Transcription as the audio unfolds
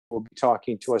will be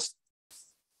talking to us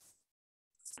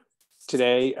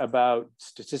today about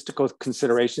statistical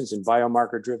considerations in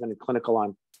biomarker-driven and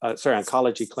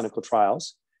oncology clinical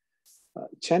trials.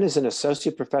 Chen is an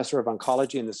associate professor of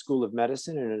oncology in the School of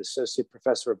Medicine and an associate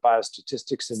professor of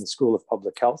biostatistics in the School of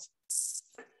Public Health.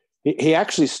 He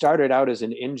actually started out as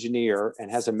an engineer and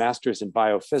has a master's in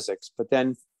biophysics, but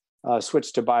then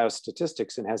switched to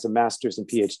biostatistics and has a master's and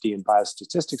PhD in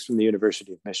biostatistics from the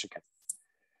University of Michigan.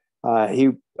 He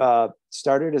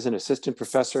started as an assistant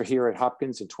professor here at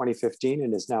Hopkins in 2015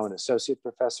 and is now an associate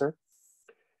professor.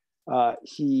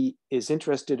 He is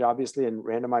interested, obviously, in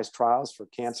randomized trials for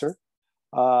cancer,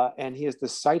 and he is the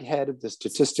site head of the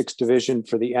statistics division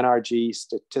for the NRG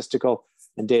Statistical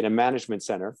and Data Management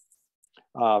Center,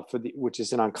 which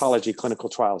is an oncology clinical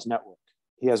trials network.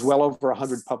 He has well over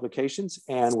 100 publications,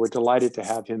 and we're delighted to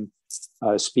have him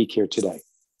speak here today.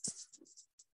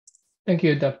 Thank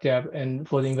you, Dr. Jeb, and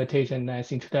for the invitation.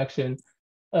 Nice introduction.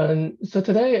 So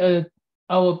today,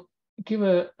 I will give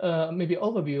a maybe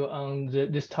overview on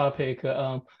this topic,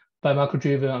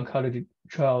 biomarker-driven oncology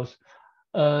trials.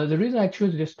 The reason I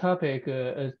choose this topic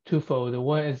is twofold.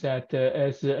 One is that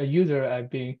as a user,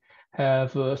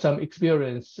 have some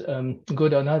experience,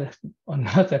 good or not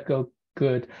that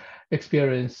good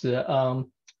experience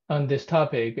on this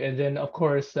topic. And then, of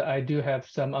course, I do have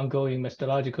some ongoing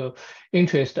methodological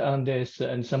interest on this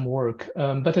and some work.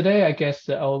 But today, I guess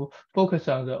I'll focus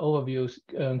on the overviews,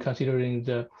 considering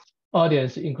the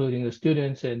audience, including the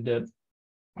students and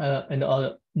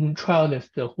other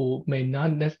trialists who may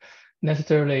not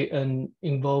necessarily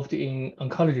involved in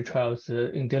oncology trials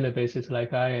in daily basis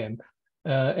like I am.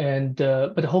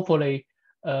 But hopefully,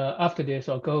 after this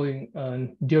or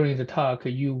going during the talk,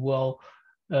 you will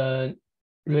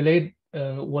relate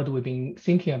what we've been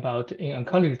thinking about in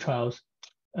oncology trials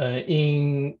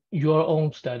in your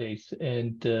own studies,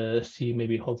 and see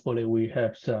maybe hopefully we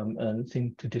have some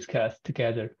things to discuss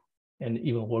together and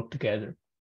even work together.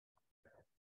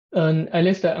 I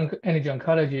list energy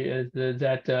oncology is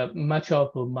that much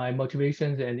of my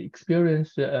motivations and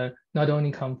experience not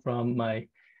only come from my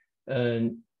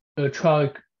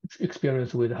trial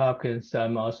experience with Hopkins.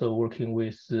 I'm also working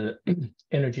with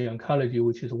energy oncology,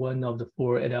 which is one of the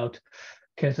 4 adult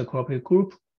cancer cooperative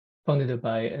group funded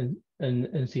by an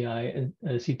NCI and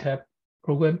CTAP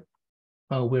program,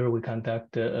 where we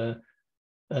conduct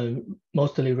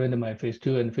mostly randomized phase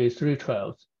 2 and phase 3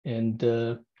 trials. And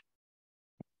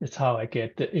that's how I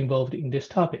get involved in this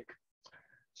topic.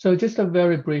 So just a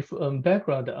very brief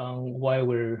background on why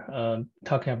we're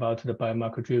talking about the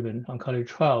biomarker-driven oncology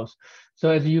trials. So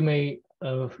as you may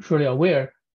surely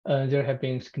aware, there have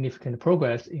been significant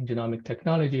progress in genomic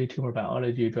technology, tumor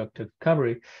biology, drug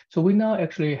discovery. So we now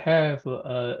actually have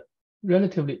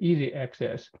relatively easy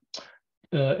access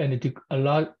and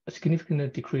significantly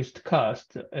decreased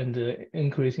cost and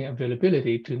increasing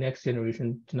availability to next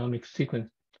generation genomic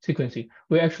sequencing.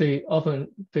 We actually often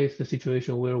face the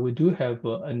situation where we do have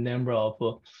a number of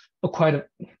quite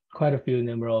a few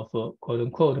number of quote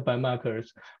unquote biomarkers,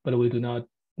 but we do not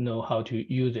know how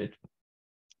to use it.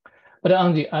 But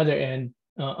on the other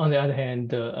hand,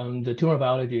 the tumor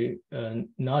biology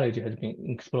knowledge has been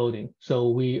exploding. So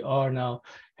we are now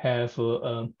have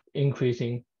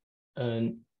increasing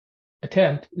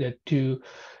attempt to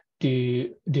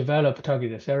develop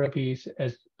targeted therapies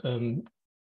as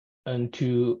and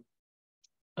to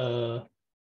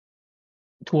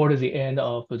toward the end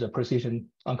of the precision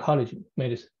oncology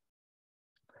medicine.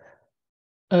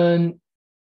 And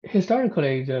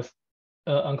historically, the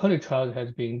oncology trial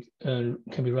has been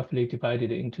can be roughly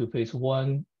divided into phase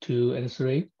 1, 2, and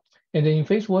 3. And then in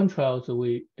phase 1 trials,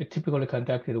 we typically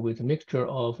conducted with a mixture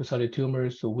of solid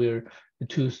tumors, where the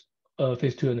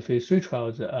phase 2 and phase 3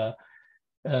 trials are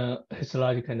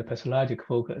histologic and pathologic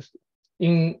focused.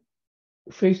 In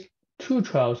phase 2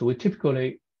 trials, we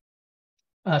typically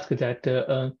ask that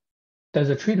does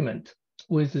a treatment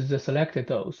with the selected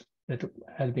dose that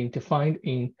has been defined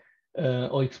in,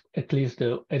 or at least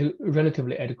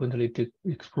relatively adequately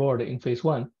explored in phase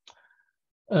 1,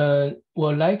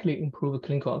 will likely improve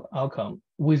clinical outcome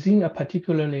within a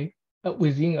particular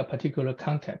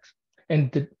context.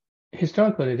 And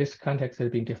historically, this context has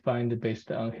been defined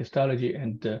based on histology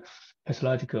and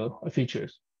pathological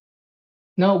features.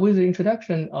 Now, with the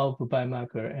introduction of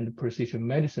biomarker and precision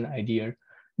medicine idea,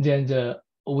 then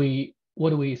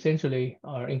what we essentially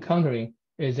are encountering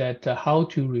is that how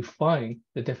to refine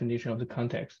the definition of the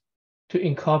context to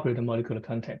incorporate the molecular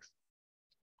context.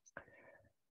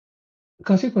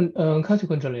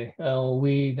 Consequently,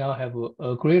 we now have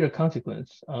a greater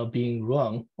consequence of being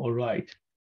wrong or right.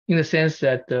 in the sense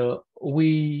that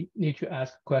we need to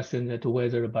ask questions as to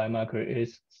whether the biomarker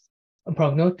is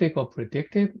prognostic or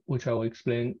predictive, which I will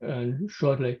explain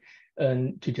shortly,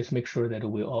 and to just make sure that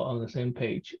we're all on the same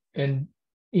page. And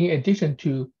in addition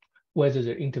to whether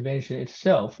the intervention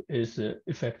itself is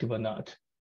effective or not.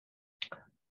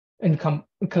 And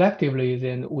collectively,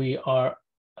 then we are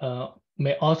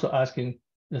may also asking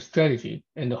the strategy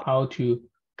and how to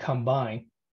combine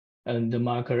the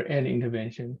marker and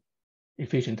intervention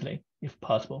efficiently, if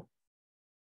possible.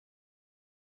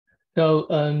 So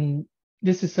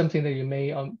this is something that you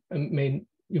may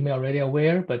already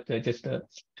aware, but just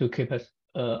to keep us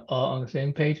all on the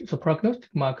same page. So prognostic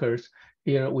markers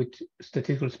here, which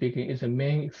statistically speaking is a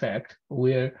main effect,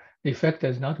 where the effect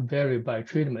does not vary by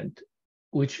treatment,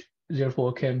 which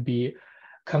therefore can be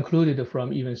concluded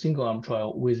from even single-arm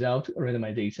trial without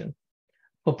randomization.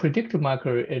 For predictive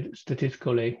marker, it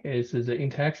statistically is the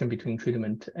interaction between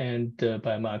treatment and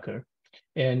biomarker.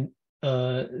 And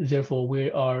therefore, we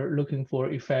are looking for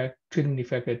treatment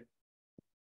effect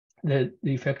that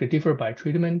the effect differ by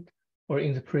treatment or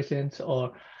in the presence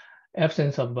or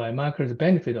absence of biomarker. The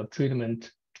benefit of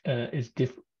treatment is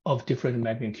of different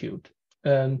magnitude.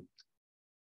 And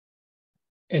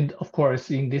of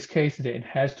course, in this case, it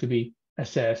has to be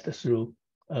assessed through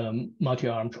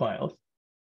multi-arm trials.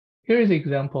 Here is an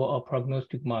example of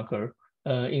prognostic marker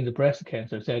in the breast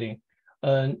cancer setting.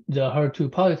 The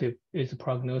HER2 positive is a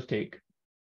prognostic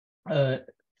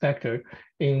factor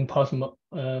in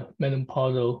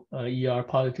menopausal ER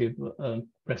positive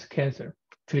breast cancer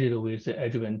treated with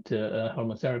adjuvant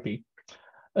hormone therapy.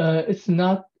 It's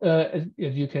not, as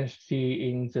you can see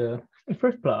in the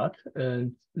first plot,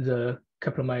 the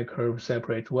Kaplan-Meier curve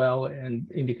separates well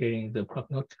and indicating the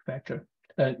prognostic factor.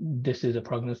 This is a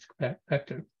prognostic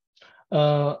factor.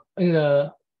 In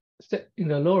the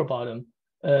lower bottom,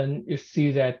 you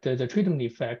see that the treatment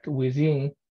effect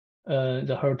within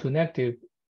the HER2 negative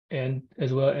and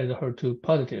as well as the HER2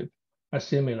 positive are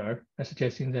similar,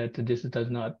 suggesting that this does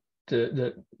not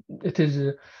the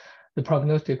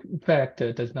prognostic effect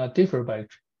does not differ by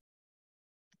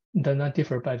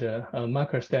the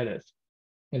marker status,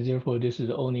 and therefore this is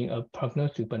only a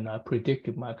prognostic but not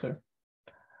predictive marker.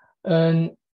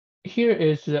 And here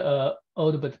is an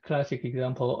old but classic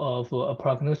example of a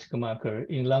prognostic marker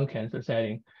in lung cancer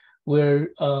setting, where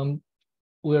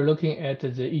we're looking at the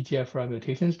EGFR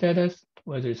mutation status,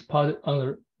 whether it's positive. On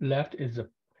the left is the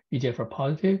EGFR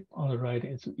positive, on the right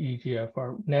is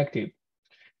EGFR negative.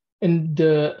 And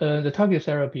the target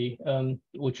therapy,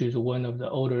 which is one of the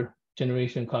older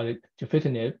generation called it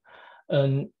gefitinib,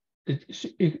 it's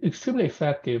extremely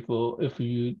effective if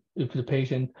the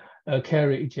patient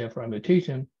carry EGFR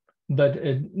mutation, but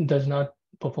it does not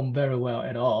perform very well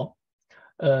at all.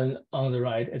 On the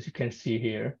right, as you can see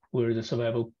here, where the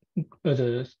survival,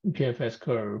 the PFS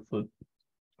curve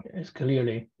is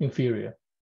clearly inferior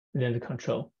than the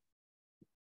control.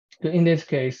 So in this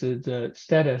case, the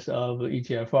status of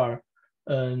EGFR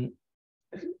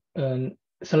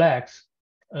selects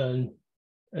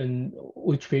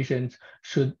which patients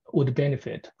would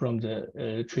benefit from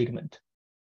the treatment.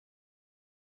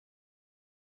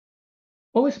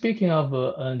 When we're speaking of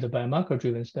the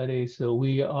biomarker-driven studies,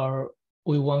 we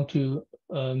want to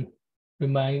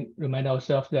remind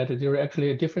ourselves that there are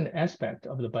actually a different aspect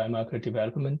of the biomarker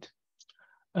development.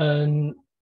 And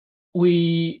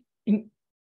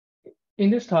in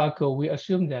this talk, we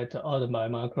assume that all the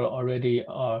biomarker already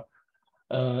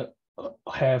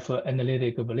have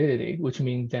analytic validity, which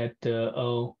means that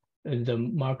the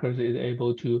markers is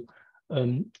able to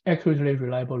accurately,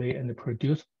 reliably, and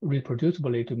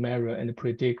reproducibly to measure and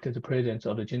predict the presence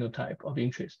of the genotype of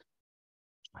interest.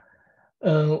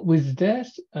 With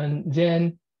this, and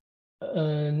then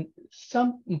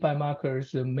some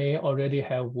biomarkers may already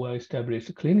have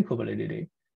well-established clinical validity,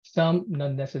 some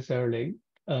not necessarily,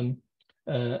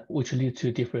 which leads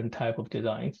to different type of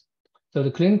designs. So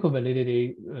the clinical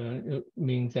validity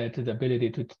means that the ability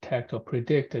to detect or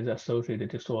predict the associated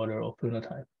disorder or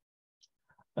phenotype.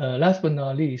 Last but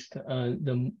not least,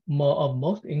 the of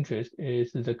most interest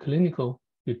is the clinical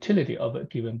utility of a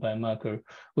given biomarker,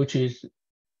 which is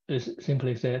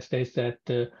simply states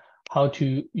that how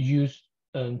to use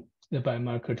the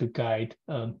biomarker to guide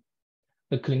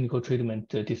the clinical treatment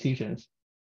decisions.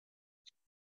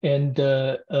 And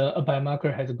a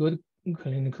biomarker has a good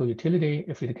clinical utility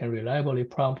if it can reliably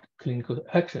prompt clinical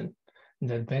action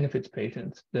that benefits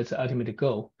patients. That's the ultimate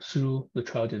goal through the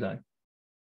trial design.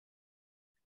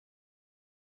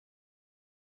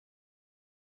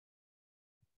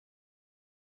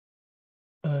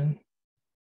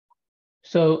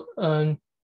 So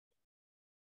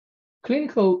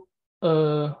clinical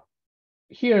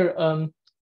here,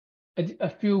 a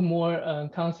few more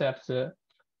concepts.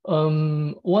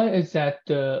 One is that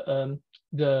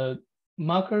the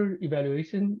marker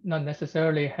evaluation not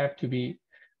necessarily have to be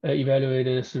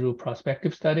evaluated through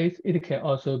prospective studies. It can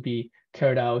also be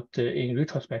carried out in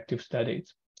retrospective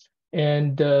studies.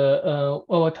 And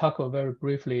we'll talk very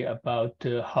briefly about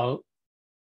how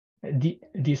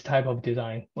this type of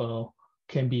design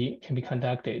can be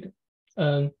conducted.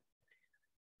 For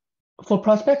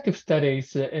prospective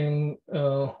studies in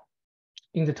the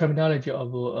terminology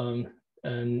of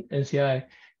NCI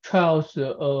trials,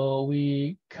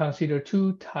 we consider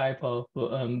two types of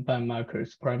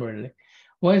biomarkers primarily.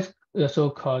 One is the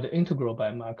so-called integral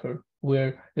biomarker,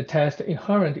 where the test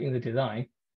inherent in the design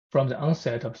from the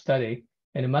onset of study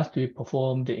and must be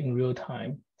performed in real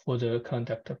time for the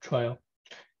conduct of trial.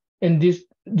 And these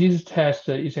tests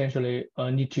essentially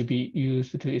need to be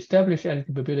used to establish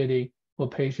eligibility for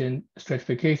patient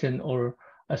stratification or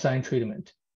assigned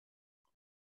treatment.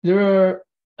 There are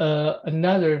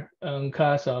another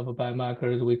class of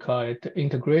biomarkers, we call it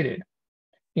integrated,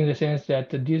 in the sense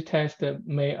that these tests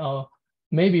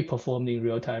may be performed in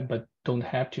real time, but don't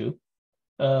have to.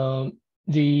 But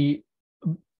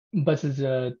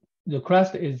the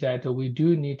crux is that we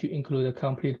do need to include a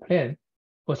complete plan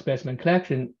for specimen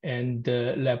collection and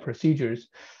lab procedures.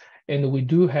 And we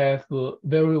do have a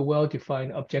very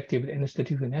well-defined objective and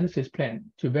statistical analysis plan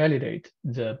to validate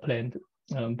the planned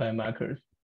biomarkers.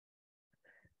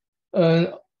 We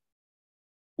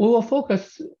will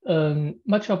focus,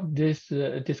 much of this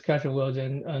discussion will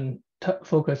then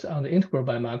focus on the integral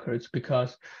biomarkers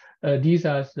because these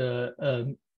are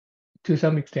the, to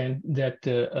some extent,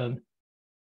 that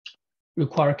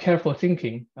require careful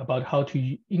thinking about how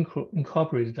to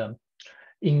incorporate them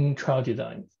in trial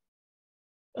designs.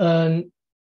 And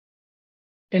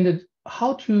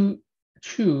how to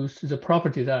choose the proper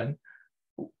design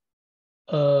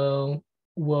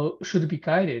should be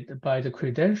guided by the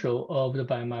credential of the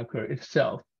biomarker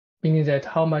itself, meaning that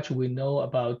how much we know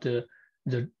about the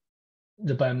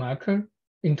biomarker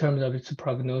in terms of its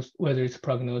prognosis, whether it's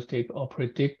prognostic or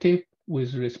predictive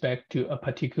with respect to a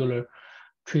particular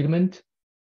treatment.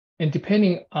 And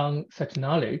depending on such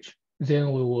knowledge,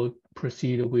 then we will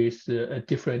proceed with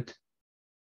different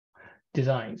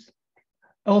designs.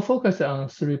 I will focus on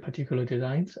three particular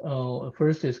designs.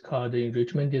 First is called the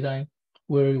enrichment design,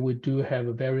 where we do have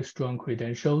very strong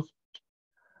credentials.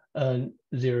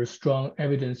 There strong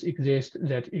evidence exists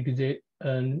that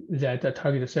a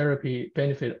targeted therapy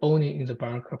benefit only in the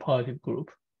biomarker positive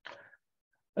group.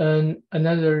 And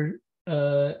another,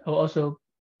 I'll also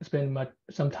spend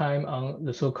some time on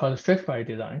the so-called stratified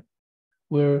design,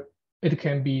 where it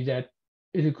can be that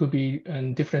it could be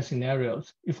in different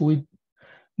scenarios. If we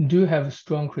do have a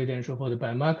strong credential for the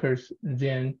biomarkers,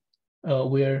 then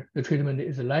where the treatment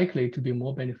is likely to be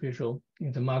more beneficial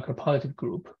in the marker positive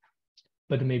group,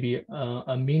 but maybe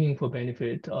a meaningful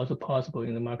benefit also possible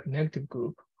in the marker negative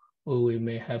group, where we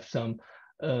may have some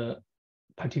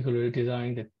particular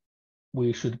design that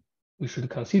we should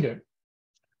consider.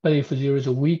 But if there is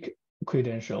a weak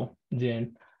credential,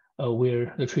 then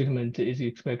where the treatment is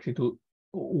expected to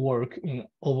work in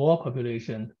overall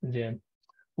population, then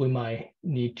we might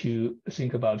need to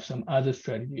think about some other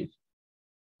strategies.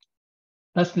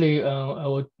 Lastly, I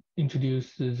will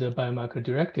introduce the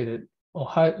biomarker-directed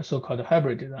or so-called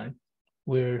hybrid design,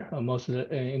 where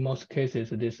in most cases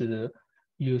this is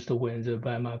used when the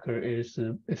biomarker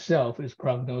itself is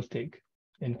prognostic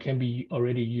and can be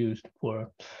already used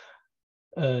for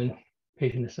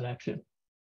patient selection.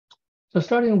 So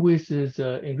starting with this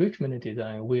enrichment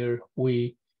design, where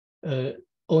we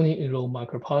only enroll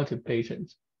marker positive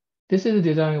patients. This is a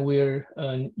design where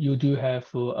you do have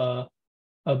a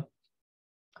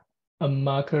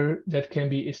marker that can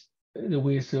be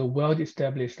with a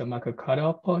well-established marker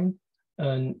cutoff point,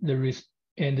 and there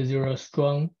are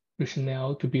strong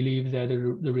rationale to believe that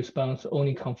the response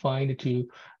only confined to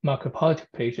marker positive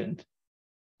patient.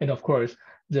 And of course,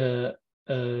 the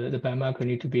biomarker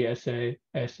need to be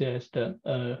assessed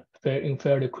in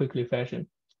fairly quickly fashion.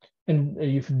 And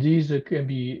if these can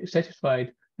be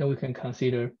satisfied, then we can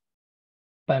consider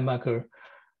biomarker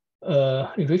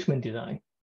enrichment design,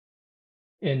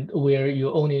 and where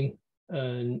you only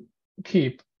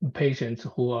keep patients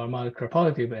who are marker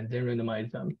positive and then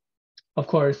randomize them. Of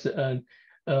course,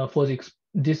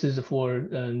 this is for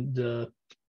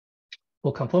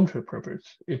confirmatory purpose.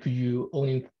 If you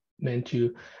only meant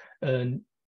to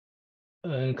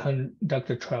conduct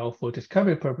a trial for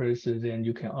discovery purposes, then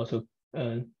you can also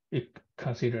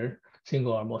consider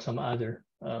single arm or some other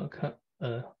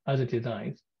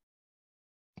designs.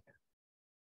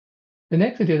 The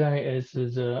next design is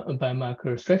the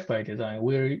biomarker stratified design,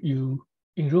 where you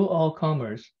enroll all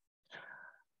comers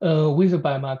with a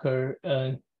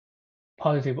biomarker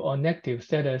positive or negative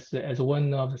status as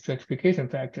one of the stratification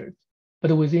factors.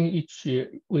 But within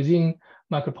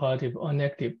marker positive or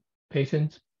negative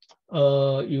patients,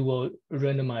 you will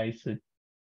randomize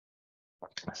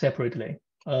separately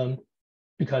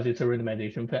because it's a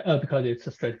randomization because it's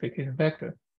a stratification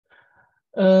factor.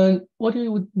 What you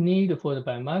would need for the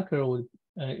biomarker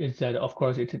is that, of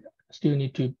course, it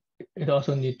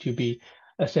also need to be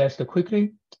assessed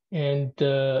quickly. And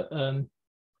generally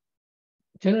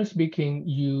speaking,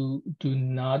 you do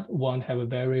not want to have a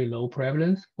very low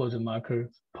prevalence for the marker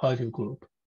positive group.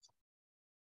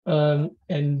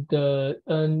 And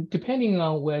depending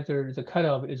on whether the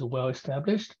cutoff is well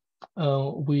established,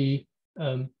 we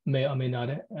may or may not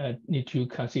need to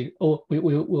consider, or we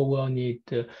will need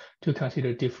to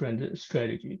consider different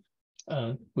strategies,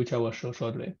 which I will show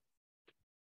shortly.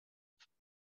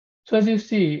 So as you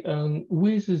see,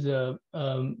 with the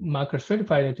marker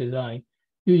stratified design,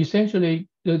 you essentially,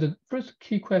 the first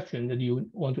key question that you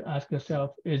want to ask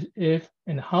yourself is if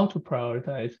and how to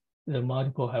prioritize the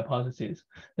multiple hypotheses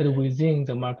that within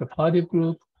the marker positive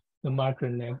group, the marker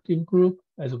negative group,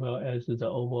 as well as the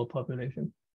overall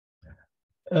population.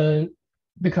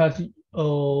 Because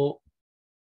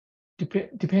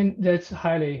that's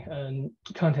highly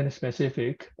content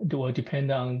specific. It will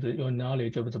depend on your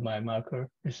knowledge of the biomarker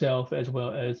itself, as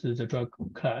well as the drug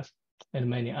class and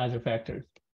many other factors.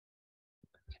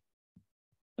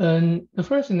 And the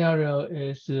first scenario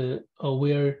is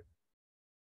where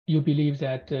you believe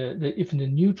that if the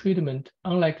new treatment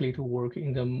unlikely to work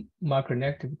in the marker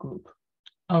negative group,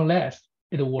 unless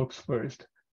it works first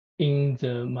in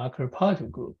the marker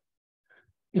positive group.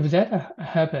 If that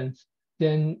happens,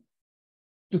 then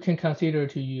you can consider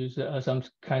to use some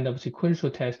kind of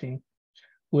sequential testing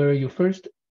where you first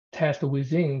test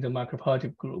within the marker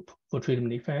positive group for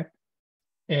treatment effect.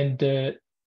 And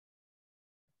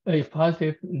if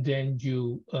positive, then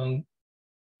you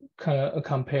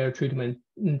compare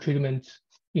treatments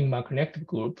in marker negative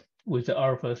group with the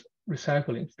alpha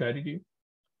recycling strategy.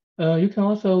 You can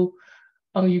also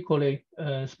unequally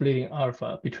splitting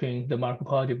alpha between the marker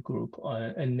positive group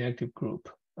and negative group.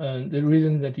 The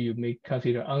reason that you may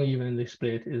consider unevenly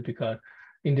split is because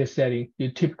in this setting,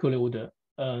 you typically would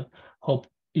hope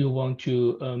you want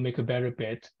to make a better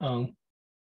bet on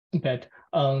the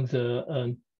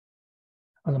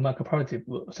marker positive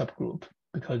subgroup,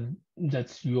 because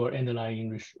that's your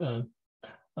underlying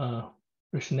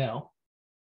rationale.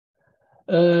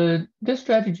 This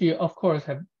strategy, of course,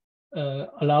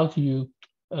 allows you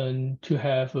to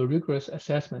have a rigorous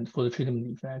assessment for the treatment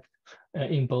effect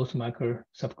in both marker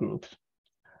subgroups.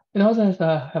 It also has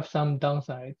have some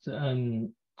downsides,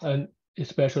 and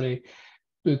especially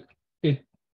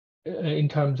in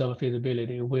terms of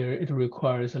feasibility, where it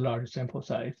requires a large sample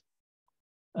size.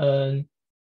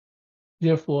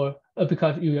 Therefore,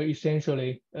 because you are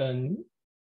essentially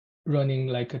running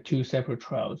like two separate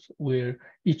trials, where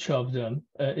each of them,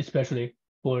 especially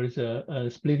for the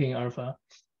splitting alpha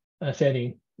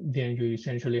setting, then you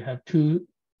essentially have two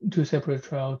separate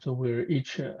trials where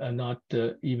each are not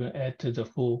even at the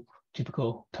full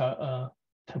typical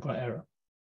temporal error.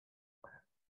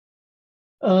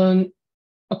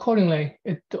 Accordingly,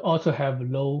 it also have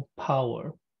low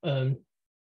power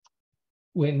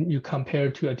when you compare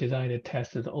to a design that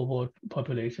tests the overall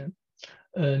population.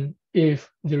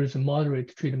 If there is a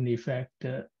moderate treatment effect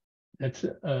that's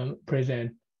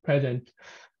present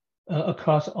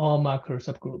across all marker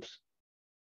subgroups.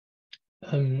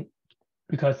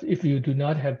 Because if you do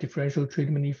not have differential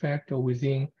treatment effect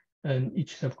within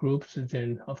each subgroups,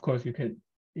 then of course you can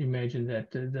imagine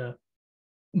that the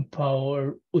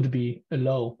power would be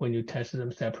low when you test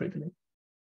them separately.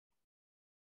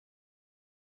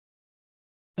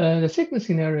 The second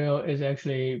scenario is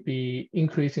actually be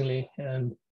increasingly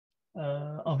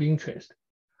of interest,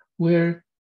 where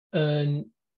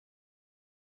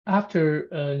after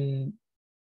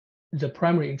the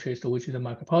primary interest, which is the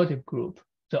marker positive group,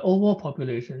 the overall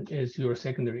population is your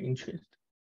secondary interest.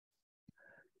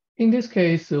 In this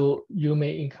case, so you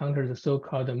may encounter the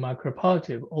so-called marker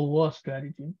positive overall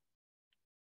strategy.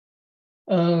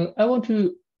 I want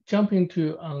to jump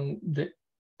into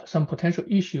some potential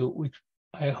issue, which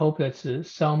I hope that's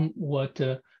somewhat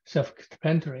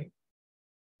self-explanatory.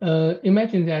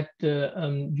 Imagine that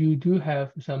you do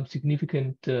have some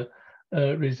significant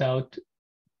result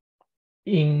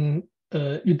in,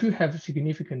 you do have a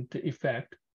significant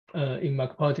effect in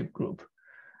marker positive group.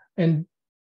 And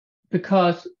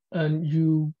because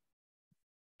you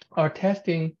are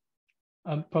testing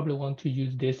I probably want to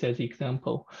use this as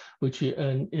example, which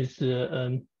is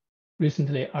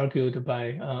recently argued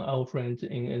by our friends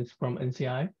from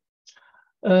NCI.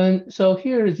 And so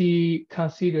here the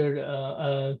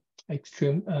considered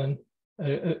extreme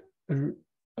a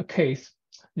case.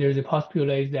 There's a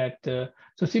postulate that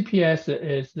so CPS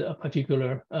is a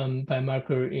particular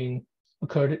biomarker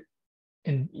occurred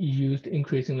and used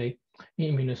increasingly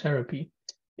in immunotherapy,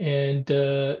 and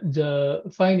the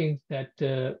findings that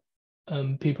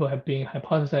people have been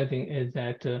hypothesizing is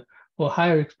that for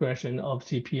higher expression of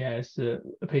CPS,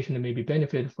 a patient may be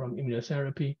benefited from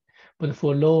immunotherapy, but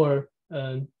for lower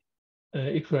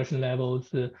expression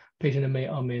levels, patient may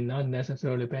or may not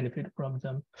necessarily benefit from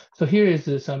them. So here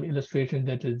is some illustration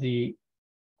that the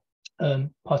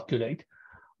postulate,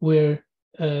 where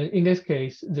in this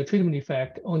case, the treatment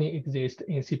effect only exists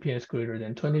in CPS greater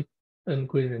than 20 and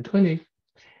greater than 20.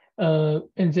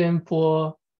 And then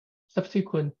for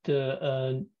subsequent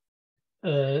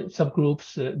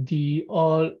subgroups,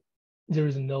 there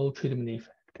is no treatment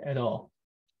effect at all.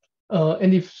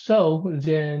 And if so,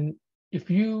 then if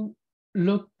you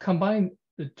combine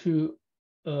the two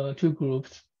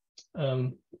groups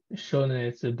shown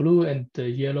as the blue and the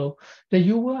yellow, then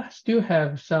you will still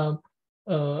have some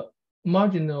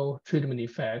marginal treatment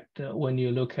effect when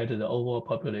you look at the overall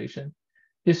population.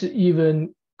 This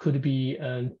even could be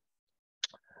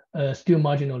still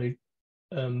marginally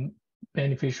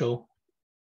beneficial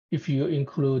if you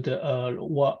include a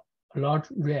large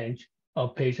range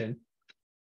of patients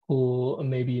who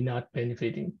may be not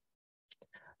benefiting.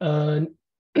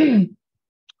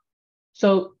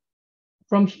 So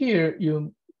from here,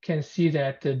 you can see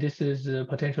that this is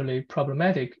potentially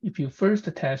problematic. If you first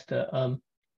test a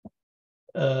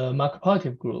marker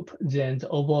positive group, then the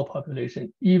overall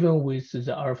population, even with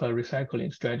the alpha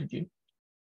recycling strategy,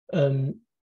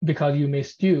 because you may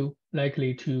still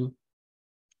likely to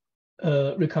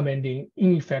recommending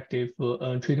ineffective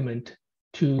treatment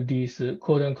to these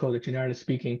quote unquote, generally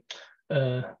speaking,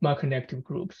 marker negative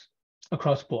groups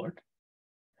across board.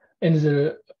 And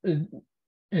the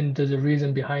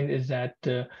reason behind is that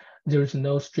there is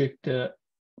no strict,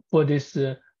 for this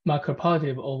marker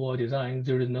positive overall design,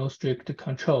 there is no strict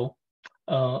control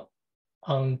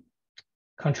on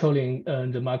controlling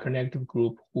the marker negative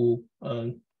group who,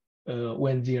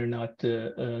 when they are not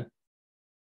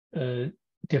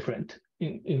different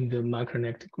in the marker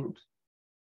negative groups.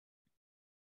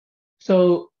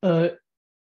 So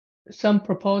some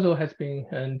proposal has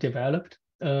been developed.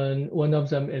 One of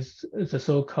them is the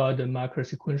so-called marker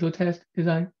sequential test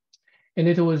design. And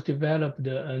it was developed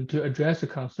to address the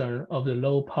concern of the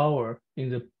low power in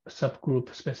the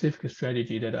subgroup specific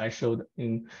strategy that I showed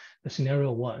in the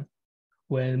scenario 1,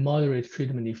 when moderate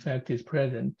treatment effect is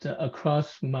present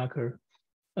across marker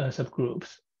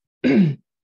subgroups.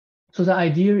 So the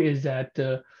idea is that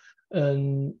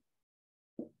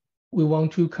we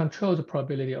want to control the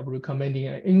probability of recommending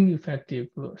an ineffective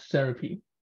therapy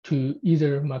to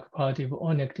either marker positive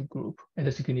or negative group at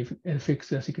a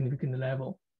fixed significant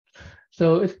level.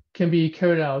 So it can be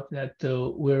carried out that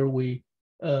where we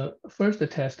first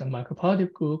test a marker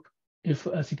positive group if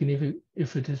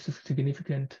it is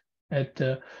significant at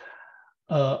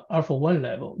alpha 1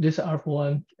 level. This alpha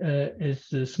 1 is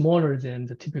smaller than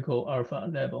the typical alpha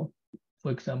level.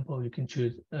 For example, you can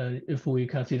choose if we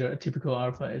consider a typical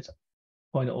alpha is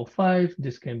 0.05,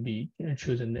 this can be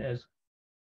chosen as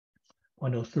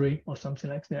 0.03 or something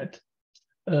like that.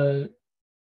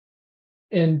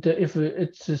 And if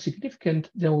it's significant,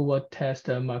 then we will test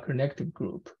a marker negative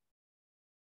group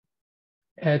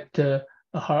at a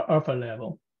alpha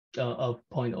level of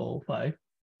 0.05.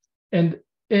 And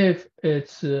if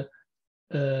it's still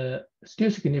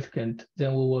significant,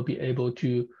 then we will be able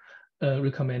to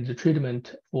recommend the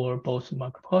treatment for both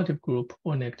marker positive group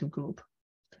or negative group.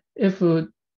 If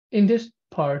in this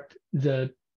part,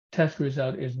 the test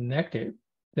result is negative,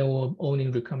 then we'll only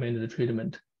recommend the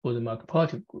treatment for the marker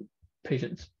positive group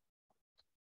patients.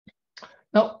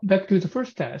 Now, back to the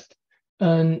first test.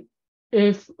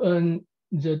 If the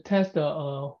test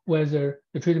whether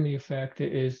the treatment effect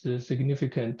is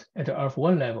significant at the alpha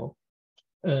 1 level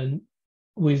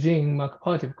within marker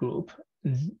positive group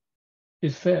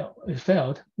is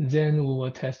failed, then we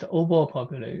will test the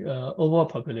overall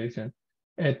population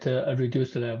at a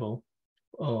reduced level,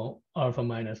 alpha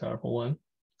minus alpha 1,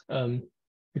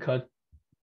 because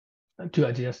to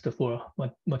adjust for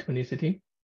multiplicity.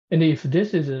 And if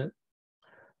this is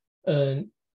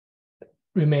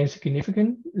remains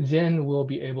significant, then we'll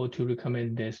be able to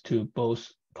recommend this to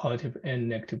both positive and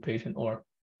negative patient or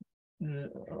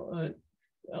the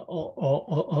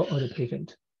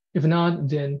patient. If not,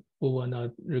 then we will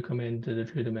not recommend the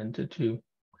treatment to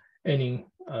any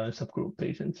subgroup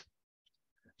patients.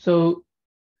 So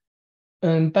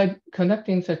by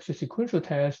conducting such a sequential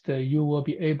test, you will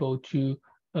be able to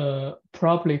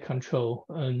properly control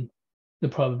the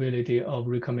probability of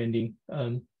recommending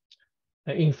an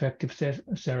effective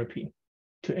therapy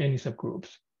to any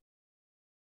subgroups.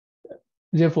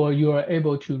 Therefore, you are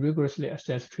able to rigorously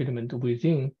assess treatment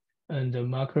within the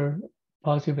marker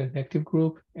positive and negative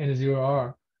group and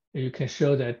 0R. You can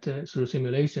show that through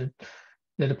simulation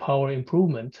that the power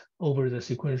improvement over the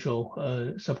sequential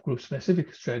subgroup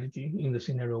specific strategy in the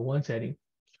scenario 1 setting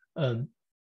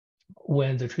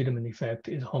when the treatment effect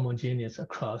is homogeneous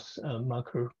across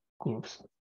marker groups.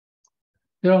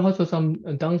 There are also some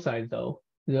downsides though,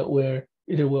 where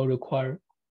it will require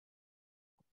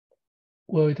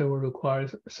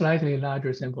slightly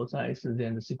larger sample size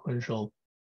than the sequential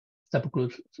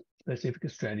subgroup specific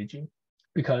strategy,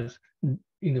 because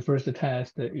in the first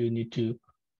test you need to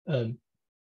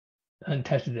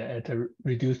test it at a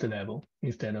reduced level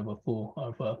instead of a full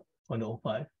of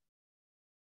 0.05.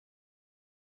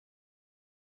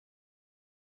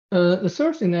 The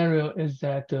third scenario is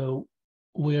that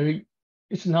where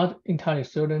it's not entirely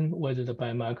certain whether the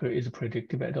biomarker is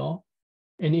predictive at all.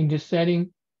 And in this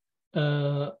setting,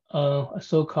 a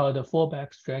so-called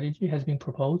fallback strategy has been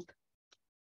proposed.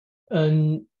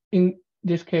 And in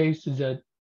this case, that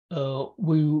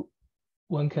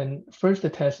one can first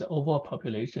test the overall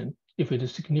population if it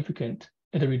is significant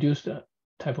at a reduced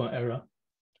type 1 error,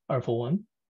 alpha-1.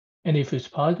 And if it's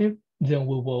positive, then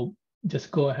we will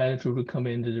just go ahead to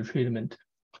recommend the treatment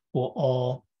for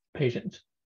all patients.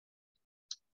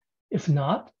 If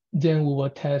not, then we will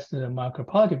test the marker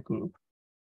positive group.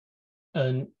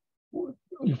 And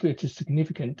if it is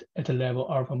significant at a level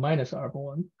alpha minus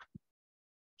alpha-1,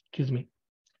 excuse me.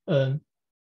 And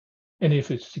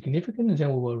if it's significant,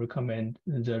 then we will recommend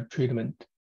the treatment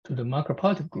to the marker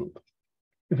positive group.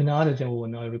 If not, then we will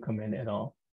not recommend at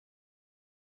all.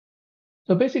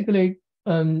 So basically,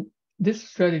 this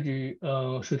strategy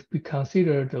should be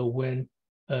considered when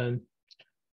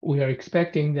we are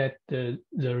expecting that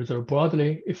there is a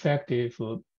broadly effective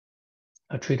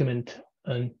treatment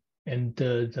and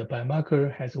the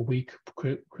biomarker has a weak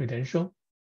credential,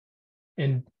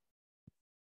 and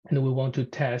we want to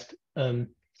test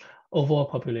overall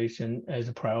population as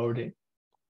a priority.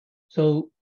 So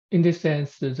in this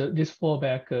sense, this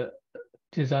fallback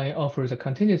design offers a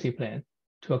contingency plan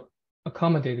to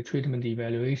accommodate treatment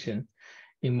evaluation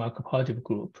in marker positive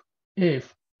group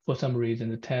if for some reason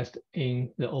the test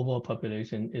in the overall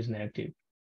population is negative.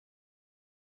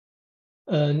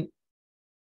 And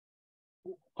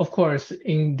of course,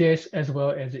 in this as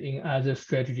well as in other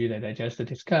strategy that I just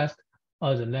discussed,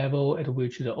 the level at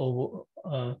which the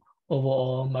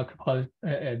overall marker positive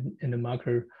and the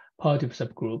marker positive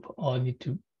subgroup all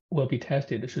will be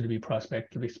tested should be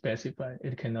prospectively specified.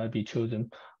 It cannot be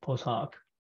chosen post hoc.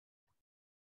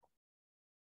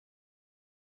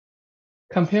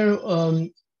 Compare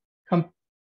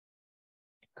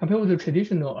with the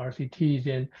traditional RCTs,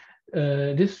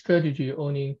 and this strategy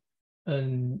only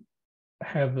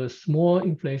have a small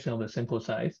inflation of the sample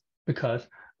size because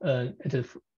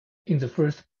in the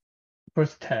first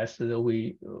test that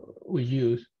we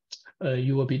use,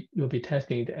 you will be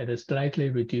testing it at a slightly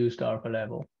reduced alpha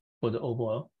level for the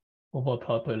overall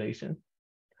population.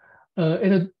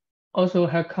 It also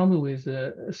comes with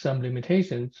some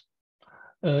limitations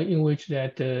in which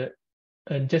that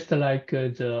just like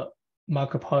the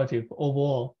marker positive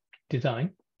overall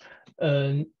design,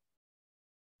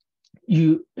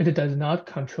 it does not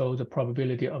control the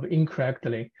probability of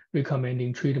incorrectly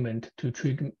recommending treatment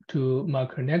to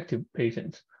marker negative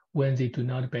patients when they do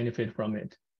not benefit from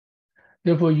it.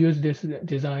 Therefore, this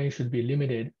design should be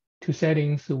limited to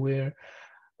settings where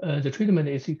the treatment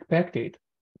is expected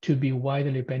to be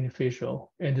widely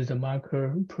beneficial and the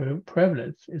marker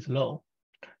prevalence is low,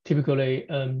 typically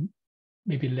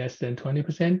maybe less than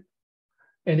 20%.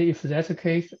 And if that's the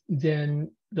case,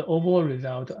 then the overall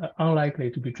results are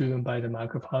unlikely to be driven by the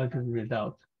marker positive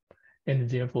results. And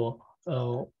therefore,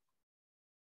 and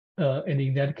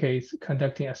in that case,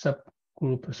 conducting a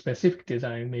subgroup specific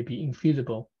design may be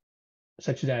infeasible,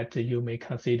 such that you may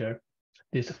consider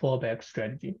this fallback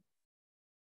strategy.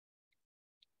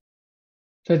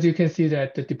 So as you can see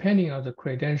that depending on the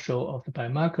credential of the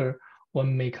biomarker,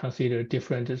 one may consider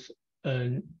different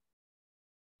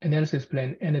analysis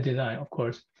plan and design, of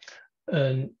course,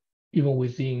 even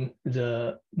within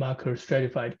the marker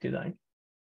stratified design.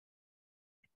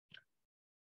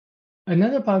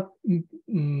 Another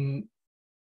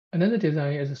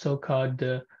design is so-called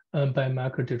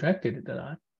biomarker directed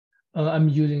design. I'm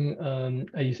using a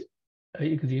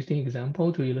existing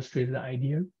example to illustrate the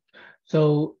idea.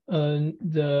 So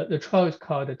the trial is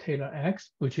called the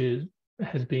Taylor-X, which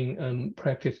has been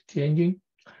practice changing.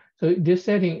 So this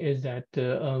setting is that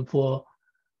for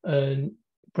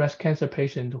breast cancer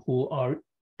patients who are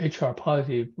HR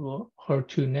positive or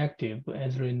HER2 negative,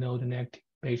 estrogen node negative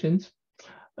patients,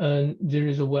 there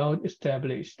is a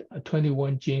well-established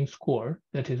 21 gene score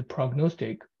that is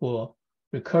prognostic for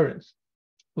recurrence,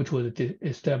 which was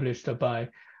established by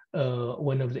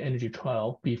one of the energy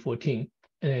trial B14,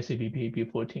 NSABP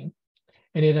B14.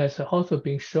 And it has also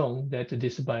been shown that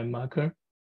this biomarker,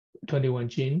 21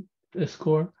 gene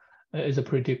score, is a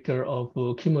predictor of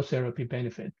chemotherapy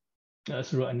benefit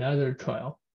through another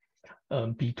trial,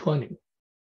 B20.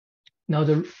 Now,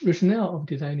 the rationale of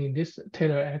designing this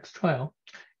Taylor-X trial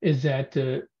is that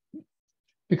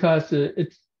because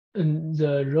it's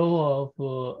the role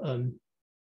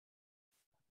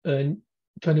of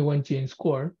 21 gene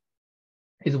score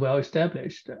is well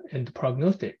established and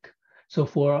prognostic. So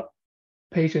for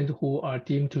patients who are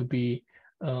deemed to be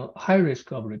high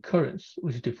risk of recurrence,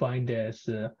 which is defined as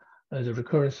the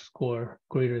recurrence score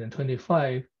greater than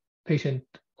 25, patients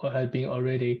have been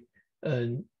already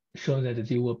shown that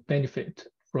they will benefit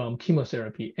from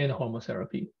chemotherapy and hormone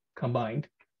therapy combined.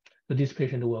 So this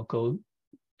patient will go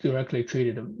directly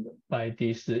treated by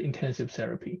this intensive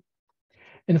therapy.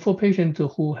 And for patients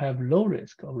who have low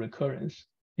risk of recurrence,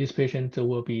 these patients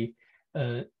will be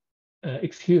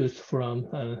excused from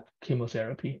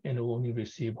chemotherapy and will only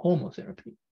receive hormone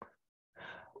therapy.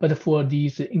 But for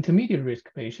these intermediate risk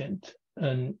patients,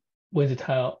 when the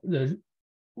trial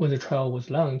was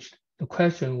launched, the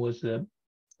question was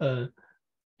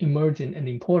emergent and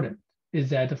important, is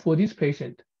that for this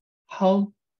patient,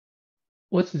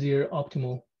 what's their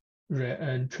optimal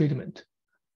treatment?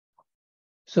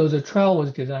 So the trial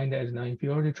was designed as a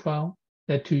non-inferiority trial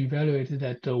that to evaluate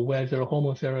that whether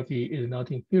hormone therapy is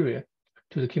not inferior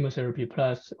to the chemotherapy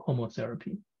plus hormone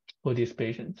therapy for these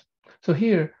patients. So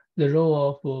here, the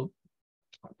role of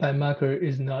biomarker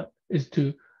is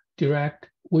to direct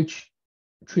which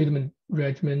treatment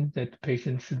regimen that the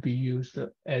patient should be used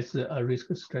as a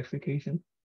risk stratification,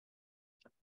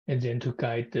 and then to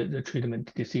guide the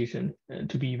treatment decision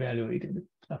to be evaluated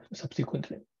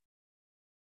subsequently.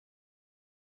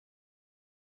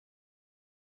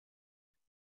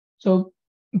 So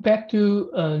back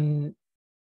to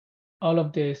all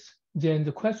of this, then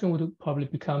the question would probably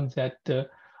become that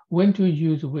when to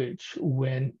use which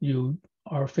when you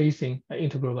are facing an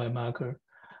integral biomarker.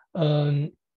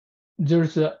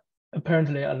 There's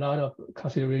apparently a lot of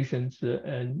considerations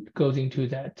and goes into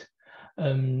that.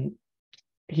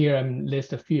 Here I'm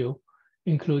list a few,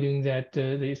 including that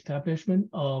the establishment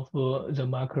of the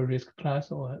marker risk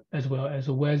class, or as well as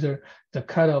whether the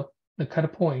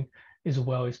cut point is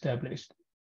well established.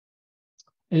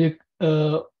 An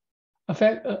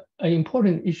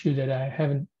important issue that I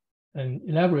haven't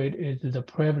elaborated is the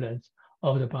prevalence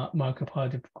of the marker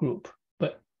positive group,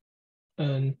 but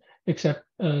except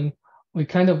we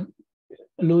kind of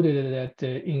alluded that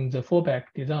in the fallback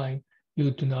design,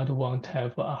 you do not want to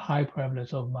have a high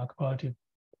prevalence of marker positive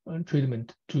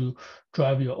treatment to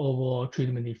drive your overall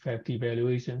treatment effect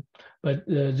evaluation. But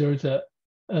there's a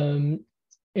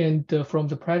from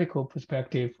the practical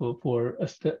perspective for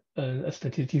a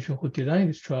statistician who designed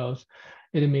these trials,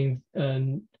 it means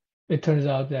it turns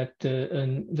out that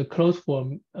the closed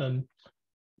form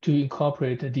to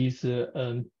incorporate these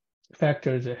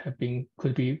factors that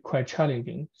could be quite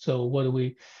challenging. So what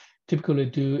we typically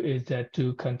do is that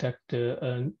to conduct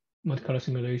multi-color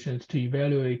simulations to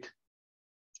evaluate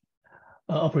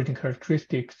operating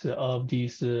characteristics of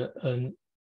these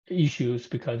issues,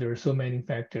 because there are so many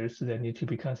factors that need to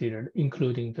be considered,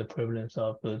 including the prevalence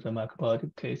of the marker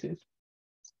positive cases.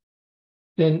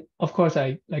 Then, of course,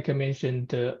 like I mentioned,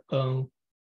 the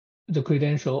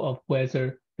credential of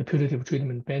whether the putative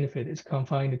treatment benefit is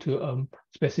confined to a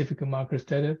specific marker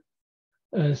status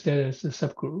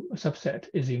subset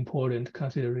is important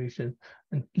consideration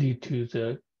and lead to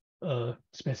the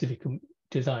specific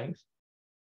designs.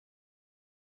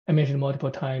 I mentioned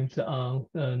multiple times on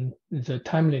the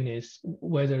timeliness,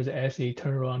 whether the assay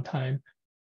turnaround time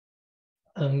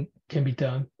can be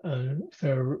done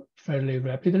fairly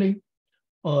rapidly,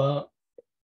 or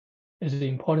is an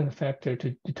important factor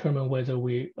to determine whether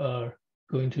we are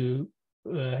going to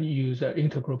use an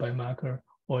integral biomarker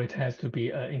or it has to be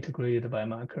an integrated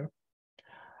biomarker.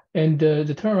 And the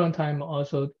turnaround time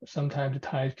also sometimes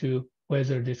ties to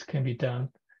whether this can be done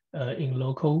in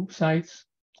local sites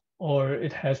or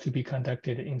it has to be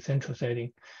conducted in central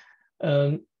setting.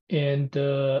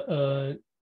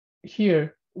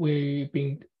 Here,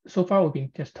 so far we've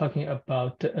been just talking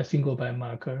about a single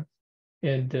biomarker,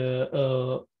 and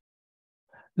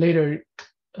later,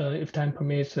 if time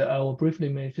permits, I will briefly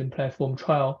mention platform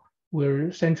trial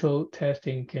where central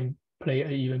testing can play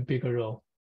an even bigger role,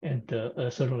 and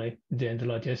certainly then the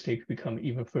logistics become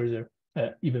even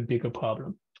bigger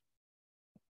problem.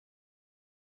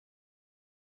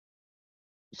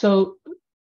 So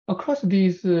across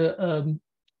these trial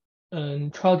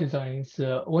designs,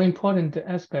 one important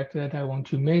aspect that I want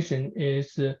to mention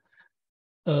is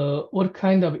what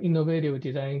kind of innovative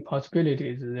design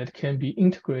possibilities that can be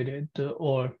integrated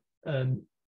or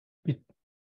be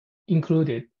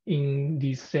included in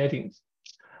these settings.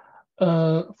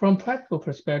 From practical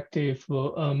perspective,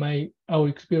 our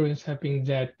experience has been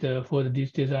that for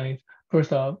these designs,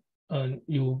 first off,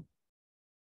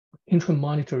 interim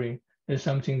monitoring is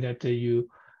something that you,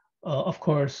 of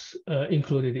course,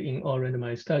 included in all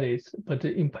randomized studies, but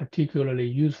in particularly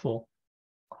useful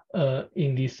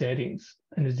in these settings,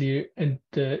 and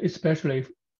especially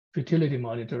fertility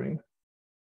monitoring,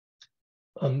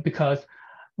 because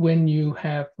when you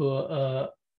have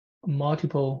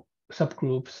multiple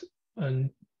subgroups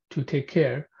to take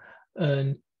care,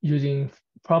 and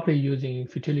properly using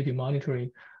fertility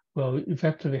monitoring will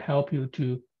effectively help you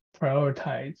to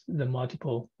prioritize the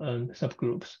multiple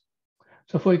subgroups.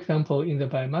 So for example, in the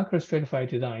biomarker stratified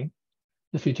design,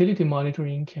 the fertility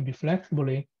monitoring can be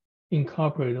flexibly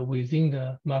incorporated within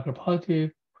the marker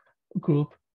positive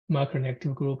group, marker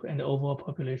negative group, and the overall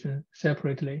population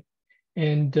separately.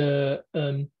 And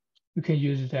you can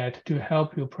use that to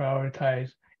help you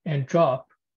prioritize and drop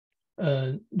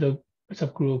the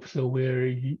subgroups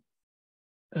where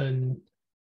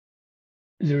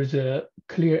there is a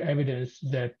clear evidence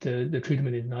that the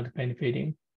treatment is not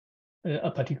benefiting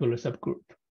a particular subgroup.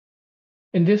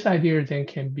 And this idea then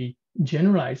can be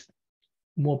generalized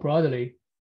more broadly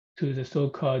to the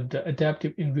so-called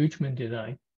adaptive enrichment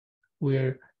design,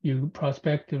 where you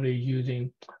prospectively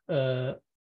using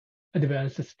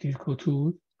advanced statistical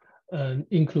tools,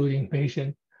 including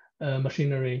patient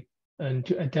machinery, and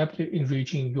to adaptively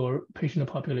enriching your patient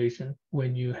population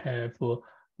when you have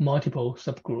multiple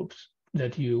subgroups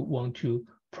that you want to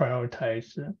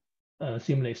prioritize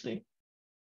seamlessly.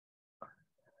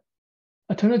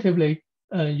 Alternatively,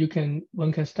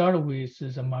 one can start with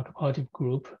the marker positive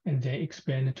group and then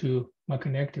expand to marker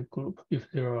negative group if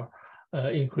there are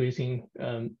increasing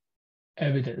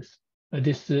evidence.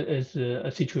 This is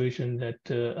a situation that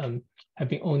have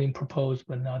been only proposed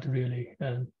but not really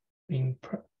being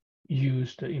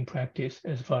used in practice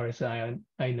as far as I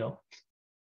know.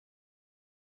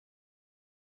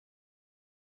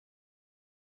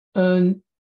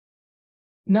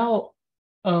 Now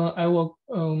I will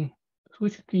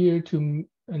switch gear to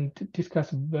discuss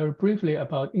very briefly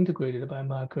about integrated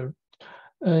biomarker.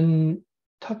 And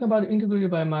talking about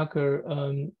integrated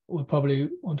biomarker, we probably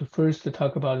want to first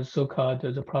talk about the so-called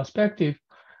the prospective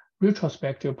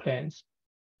retrospective plans.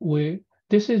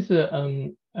 This is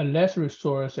a less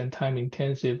resource and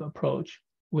time-intensive approach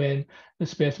when the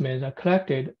specimens are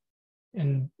collected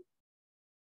and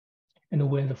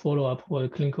when the follow-up for the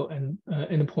clinical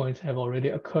endpoints have already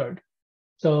occurred.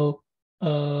 So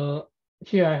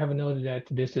here I have noted that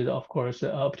this is, of course, an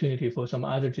opportunity for some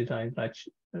other designs,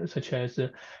 such as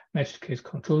matched case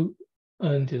control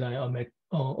design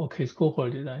or case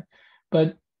cohort design.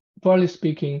 But broadly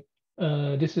speaking,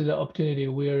 this is an opportunity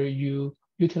where you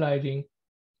utilizing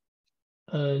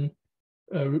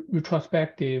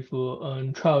retrospective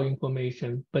trial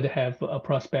information, but have a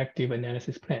prospective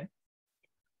analysis plan.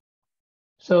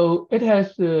 So it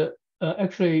has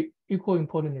actually equal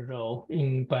important role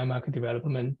in biomarker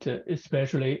development,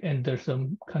 especially under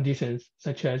some conditions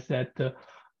such as that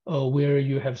where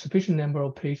you have sufficient number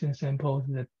of patient samples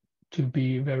that to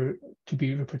be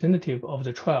representative of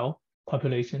the trial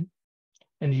population,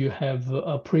 and you have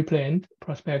a pre-planned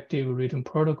prospective written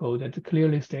protocol that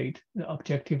clearly state the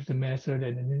objectives, the method,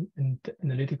 and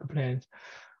analytical plans,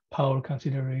 power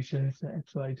considerations,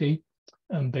 XYZ,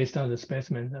 based on the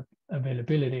specimen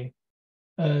availability.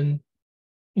 And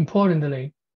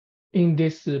importantly, in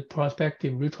this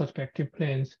prospective retrospective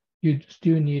plans, you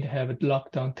still need to have a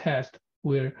lockdown test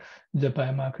where the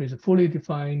biomarker is fully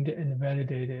defined and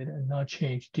validated and not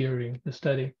changed during the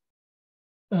study.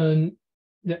 And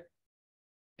the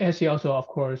assay also, of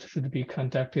course, should be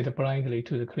conducted blindly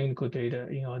to the clinical data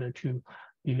in order to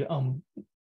be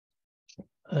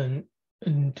and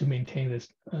to maintain this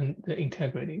the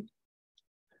integrity.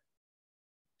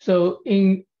 So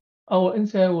in our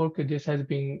NCI work, this has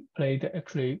been played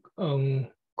actually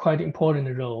quite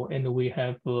important role, and we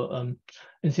have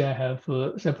NCI have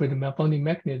separate funding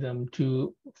mechanism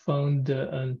to fund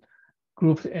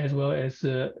groups as well as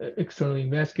external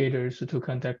investigators to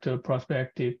conduct a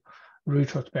prospective,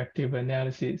 retrospective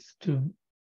analysis to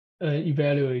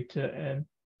evaluate and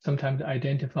sometimes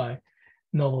identify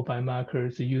novel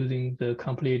biomarkers using the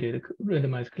completed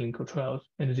randomized clinical trials.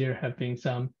 And there have been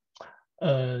some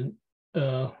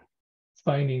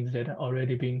findings that are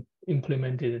already being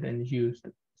implemented and used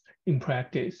in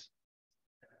practice.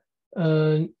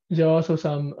 There are also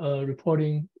some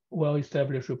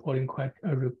well-established reporting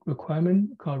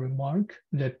requirement called remark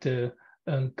that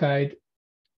guide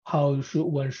how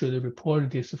one should report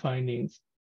these findings.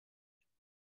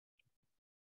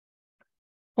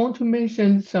 I want to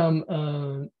mention some,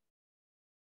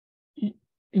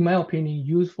 in my opinion,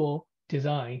 useful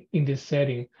design in this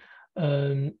setting,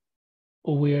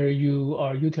 where you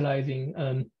are utilizing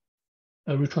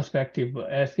a retrospective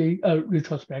assay,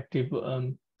 retrospective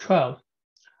trial.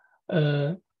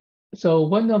 So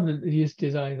one of these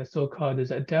designs is so-called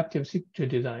adaptive signature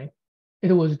design.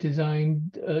 It was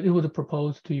designed, it was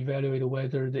proposed to evaluate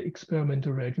whether the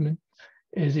experimental regimen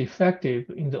is effective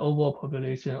in the overall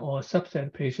population or a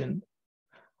subset patient,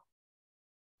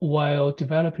 while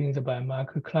developing the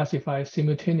biomarker classified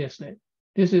simultaneously.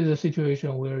 This is a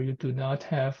situation where you do not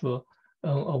have a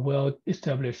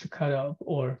well-established cutoff,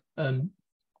 or in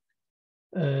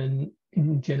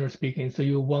general speaking, so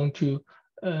you want to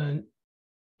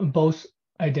both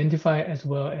identify as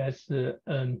well as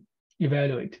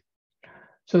evaluate.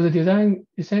 So the design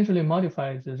essentially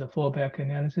modifies the fallback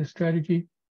analysis strategy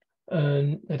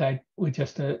that we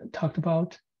just talked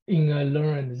about in a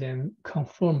learn and then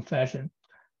conform fashion.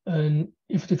 And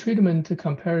if the treatment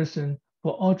comparison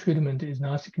for all treatment is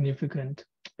not significant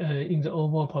in the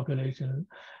overall population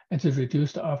at the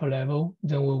reduced alpha level,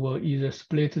 then we will either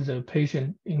split the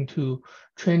patient into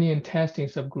training and testing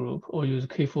subgroup or use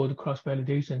k-fold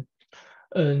cross-validation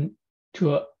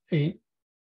to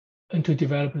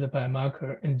develop the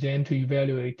biomarker and then to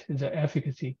evaluate the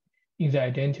efficacy in the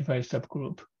identified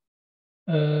subgroup.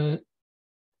 There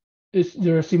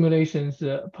are simulations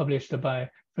published by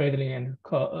Friedling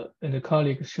and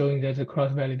colleagues showing that the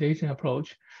cross-validation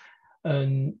approach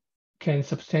can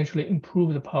substantially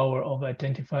improve the power of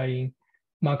identifying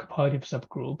marker-positive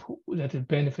subgroup that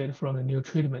benefit from the new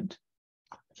treatment.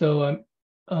 So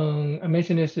I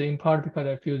mention this in part because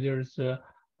I feel there's a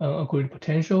great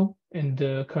potential and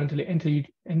currently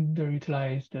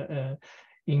underutilized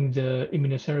in the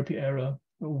immunotherapy era,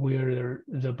 where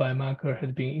the biomarker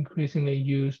has been increasingly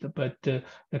used, but the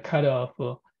cutoff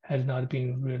has not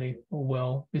been really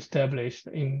well established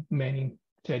in many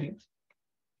settings.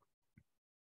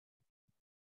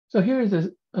 So here is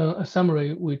a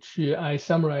summary which I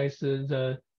summarized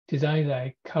the designs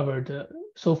I covered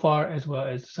so far, as well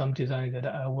as some designs that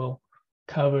I will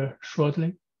cover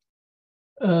shortly.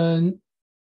 For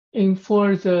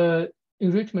the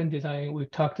enrichment design, we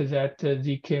talked that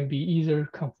they can be either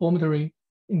confirmatory,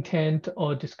 intent,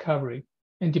 or discovery,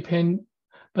 and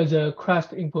but the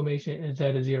crust information is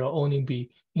that they will only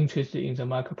be interested in the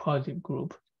marker positive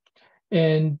group.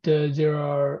 And there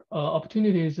are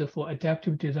opportunities for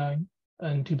adaptive design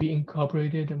and to be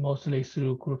incorporated mostly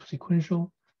through group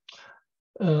sequential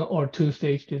or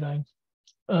two-stage designs.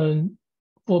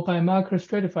 For biomarker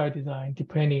stratified design,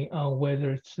 depending on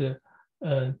whether it's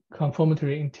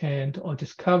confirmatory, intent, or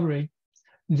discovery,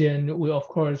 then we of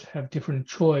course have different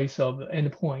choice of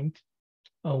endpoint.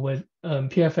 With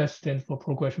PFS stands for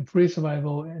progression-free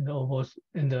survival, and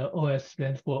the OS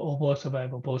stands for overall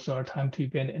survival. Both are time to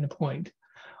event endpoint.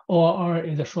 ORR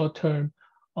is a short-term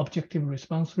objective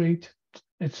response rate.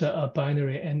 It's a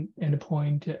binary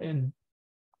endpoint, and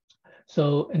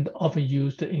often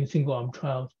used in single-arm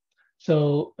trials.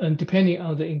 So, and depending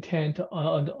on the intent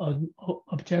on the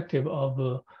objective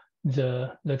of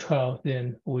the trial,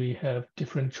 then we have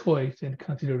different choice and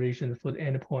consideration for the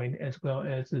endpoint, as well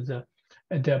as the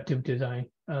adaptive design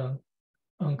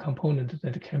component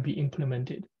that can be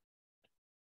implemented.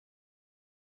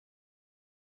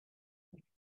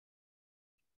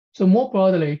 So more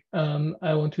broadly,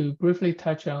 I want to briefly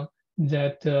touch on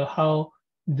that how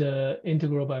the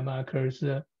integral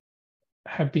biomarkers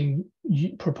have been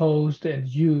proposed and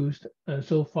used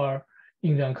so far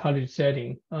in the oncology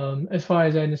setting. As far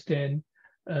as I understand,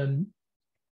 the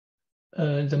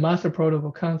master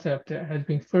protocol concept has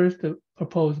been first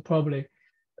proposed probably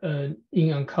in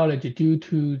oncology due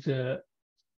to the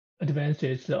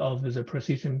advances of the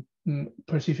precision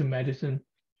medicine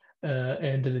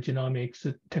and the genomics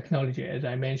technology, as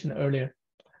I mentioned earlier.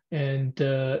 And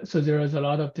so there is a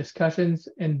lot of discussions,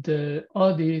 and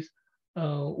all these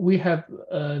we have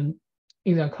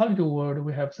in the oncology world,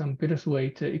 we have some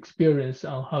bittersweet experience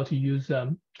on how to use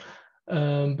them.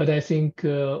 But I think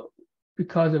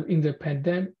because of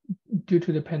due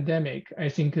to the pandemic, I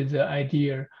think the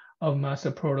idea of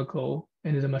master protocol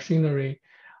and the machinery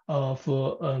of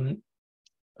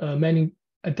many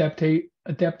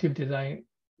adaptive design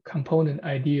component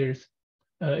ideas,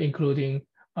 including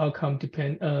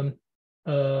outcome-dependent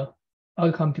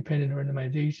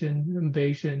randomization,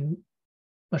 Bayesian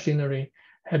machinery,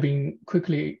 have been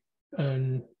quickly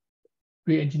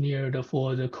re-engineered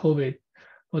for the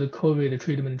COVID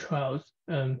treatment trials.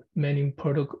 Many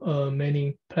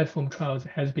platform trials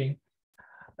has been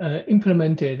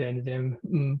implemented and then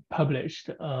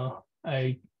published.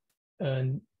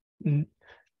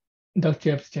 Dr.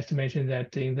 Jeffs just mentioned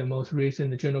that in the most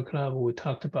recent journal club, we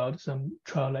talked about some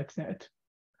trial like that.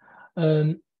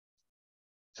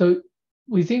 So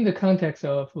within the context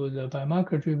of the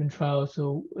biomarker-driven trial,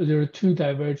 so there are two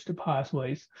diverged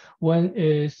pathways. One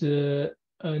is, to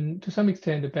some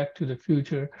extent, Back to the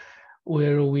Future,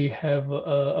 where we have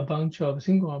a bunch of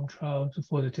single-arm trials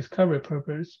for the discovery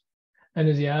purpose, and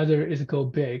the other is Go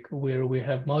Big, where we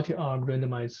have multi-arm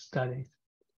randomized studies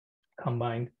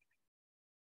combined.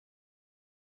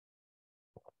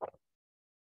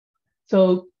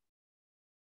 So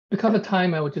because of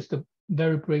time, I will just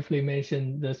very briefly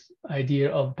mention this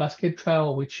idea of basket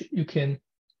trial, which you can,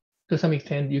 to some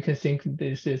extent, you can think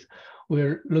this is,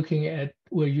 we're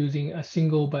using a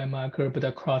single biomarker, but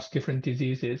across different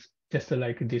diseases, just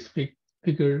like this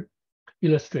figure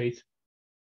illustrates.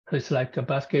 It's like a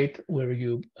basket where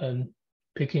you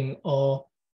picking all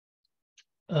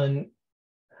the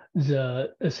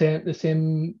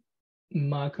same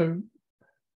marker,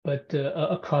 but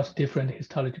across different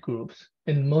histology groups.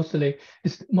 And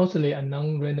it's mostly a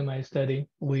non-randomized study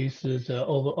with the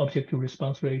overall objective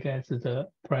response rate as the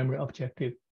primary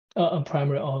objective,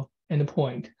 primary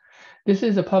endpoint. This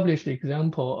is a published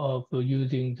example of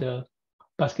using the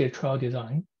basket trial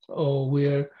design,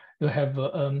 where you have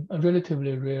a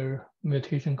relatively rare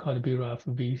mutation called BRAF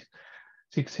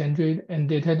V600,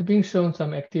 and it had been shown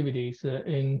some activities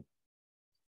in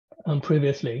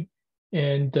previously,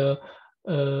 and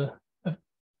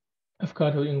I've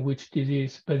got in which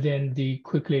disease, but then they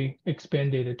quickly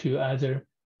expanded to other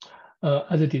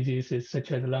diseases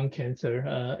such as lung cancer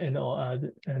and all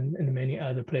other and many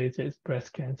other places,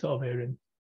 breast cancer, ovarian,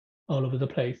 all over the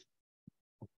place.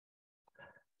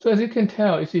 So as you can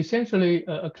tell, it's essentially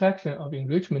a collection of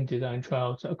enrichment design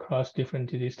trials across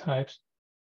different disease types.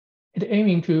 It's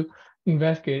aiming to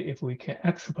investigate if we can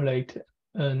extrapolate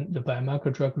the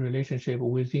biomarker-drug relationship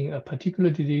within a particular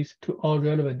disease to all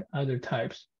relevant other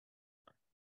types.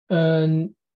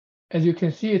 And as you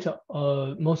can see, it's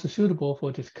most suitable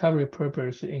for discovery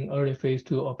purpose in early phase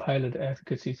 2 or pilot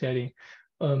efficacy setting.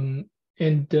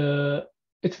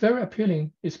 It's very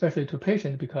appealing, especially to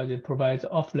patients, because it provides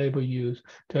off-label use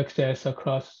to access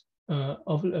across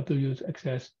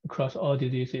across all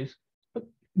diseases,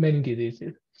 many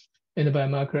diseases. And the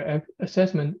biomarker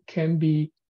assessment can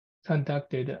be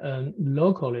conducted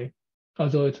locally,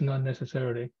 although it's not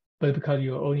necessarily, but because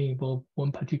you only involve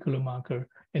one particular marker,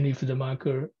 and if the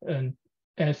marker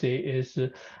assay is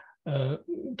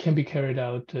can be carried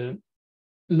out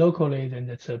locally, then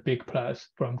that's a big plus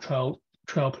from trial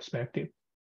perspective.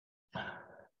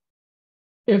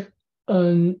 If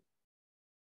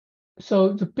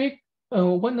so, the big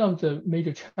one of the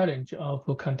major challenge of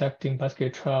conducting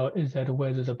basket trial is that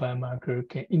whether the biomarker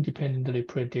can independently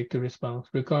predict the response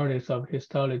regardless of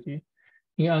histology.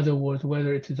 In other words,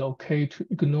 whether it is okay to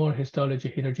ignore histology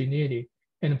heterogeneity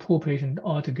and pool patients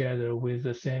altogether with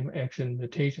the same action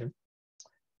mutation.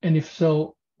 And if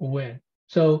so, when?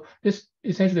 So this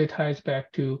essentially ties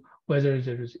back to whether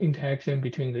there is interaction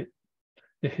between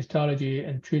the histology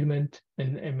and treatment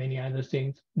and many other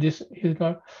things. There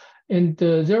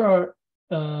are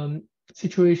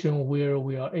situations where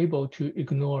we are able to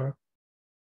ignore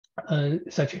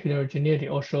such heterogeneity,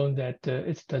 or shown that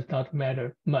it does not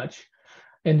matter much.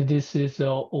 And this is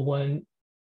one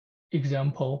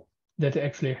example that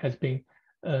actually has been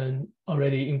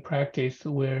already in practice,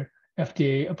 where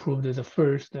FDA approved the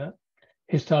first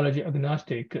histology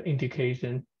agnostic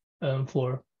indication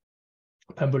for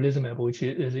pembrolizumab, which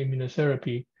is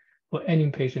immunotherapy for any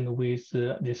patient with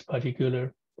this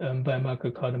particular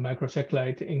biomarker called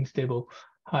microsatellite unstable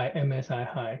high, MSI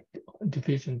high,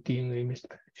 deficient DNA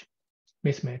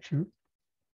mismatch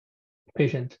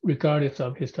patients, regardless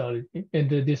of histology. And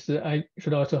this, I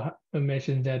should also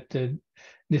mention that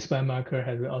this biomarker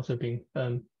has also been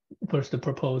first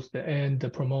proposed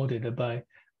and promoted by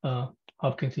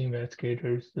Hopkins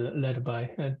investigators led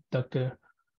by Dr.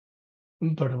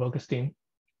 Bert Augustine.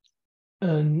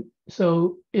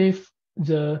 So if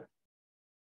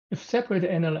separate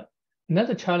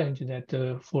another challenge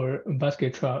that for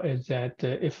basket trial is that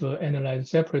if analyzed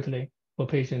separately for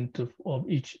patient of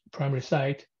each primary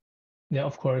site, then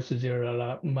of course there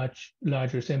are much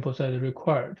larger sample size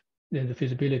required. Then the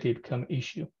feasibility become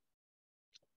issue.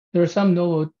 There are some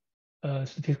novel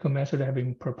statistical methods that have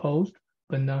been proposed,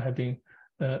 but not have been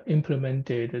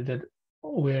implemented that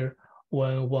where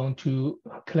one want to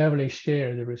cleverly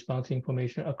share the response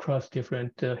information across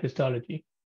different histology.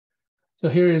 So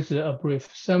here is a brief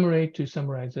summary to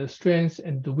summarize the strengths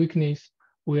and the weakness,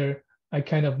 where I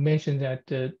kind of mentioned that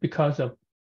because of,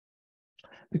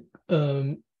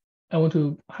 I want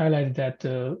to highlight that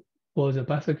for the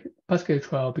basket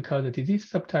trial, because the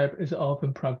disease subtype is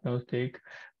often prognostic,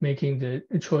 making the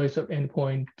choice of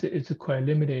endpoint is quite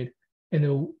limited.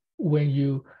 And when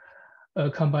you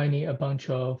combining a bunch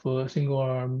of single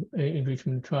arm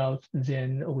enrichment trials,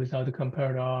 then without the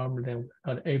comparator arm, then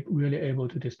we're not really able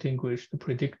to distinguish the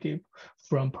predictive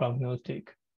from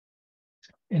prognostic.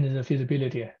 And the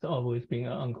feasibility has always been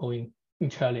an ongoing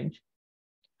challenge.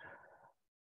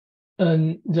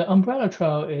 And the umbrella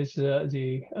trial is to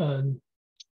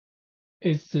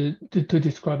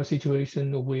describe a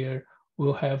situation where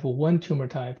we'll have one tumor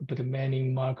type but many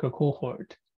marker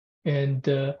cohort, and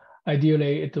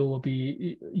ideally it will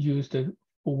be used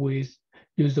with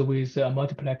a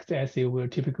multiplex assay, where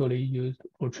typically used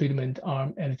for treatment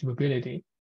arm eligibility.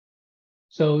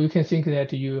 So you can think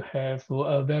that you have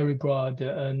a very broad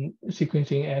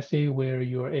sequencing assay where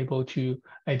you are able to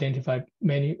identify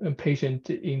many patients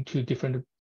into different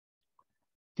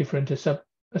sub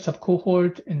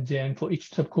cohort, and then for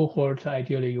each sub cohort,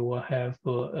 ideally you will have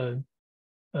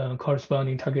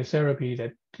corresponding target therapy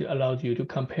that allows you to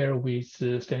compare with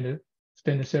standard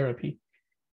therapy.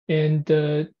 And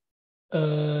in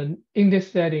this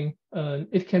setting,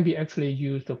 it can be actually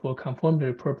used for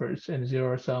confirmatory purpose, and there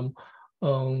are some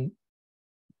well-known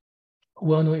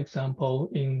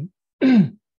example in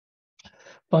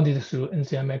funded through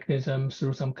NCI mechanism,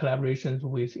 through some collaborations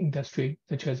with industry,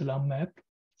 such as LongMap.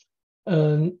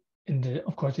 And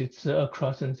of course, it's a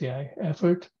cross-NCI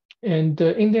effort. And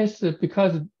in this,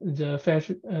 because the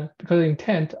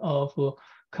intent of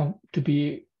to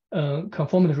be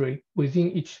confirmatory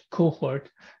within each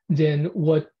cohort, then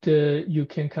what you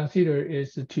can consider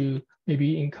is to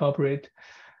maybe incorporate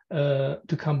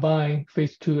to combine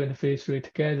phase 2 and phase 3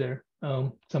 together.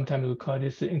 Sometimes we call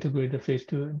this integrated phase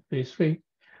 2 and phase 3.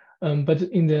 But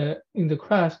in the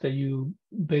class that you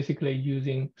basically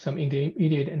using some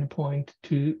intermediate endpoint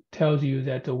to tell you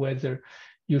that whether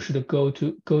you should go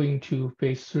into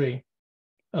phase 3,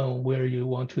 where you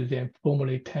want to then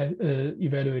formally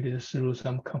evaluate it through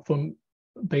some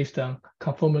based on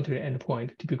confirmatory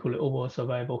endpoint, typically overall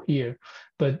survival here,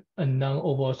 but a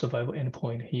non-overall survival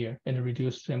endpoint here, and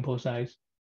reduce sample size.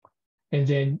 And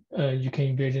then you can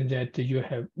envision that you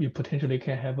potentially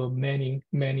can have a many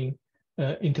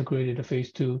integrated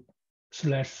phase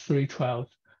 2/3 trials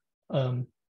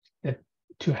that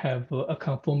to have a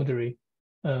confirmatory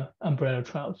umbrella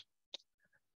trials.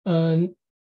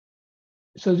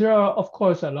 So there are, of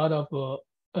course, a lot of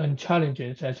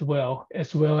challenges as well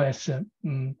as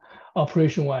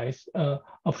operation-wise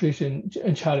operation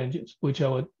challenges, which I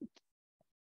will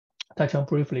touch on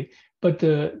briefly. But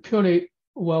purely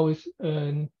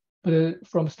but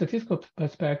from a statistical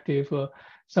perspective,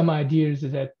 some ideas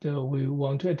that we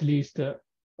want to at least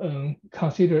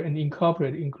consider and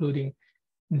incorporate, including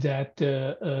that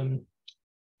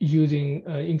using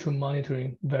interim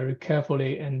monitoring very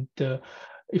carefully and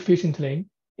efficiently,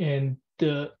 and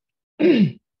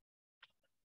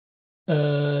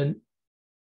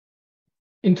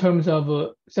in terms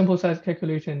of sample size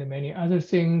calculation and many other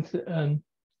things,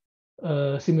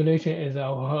 simulation is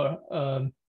our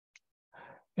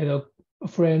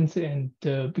friends, and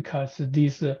because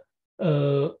the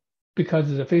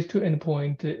phase 2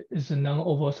 endpoint is a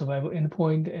non-overall survival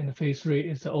endpoint, and phase 3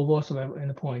 is the overall survival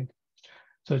endpoint.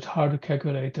 So it's hard to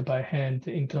calculate by hand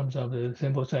in terms of the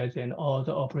sample size and all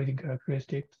the operating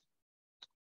characteristics.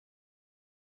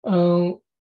 The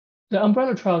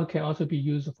umbrella trial can also be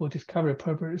used for discovery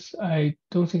purpose. I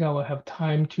don't think I will have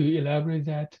time to elaborate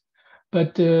that,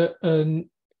 but I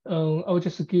will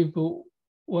just give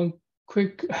one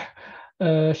quick,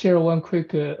 share one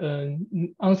quick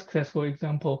unsuccessful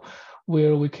example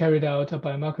where we carried out a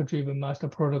biomarker-driven master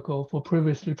protocol for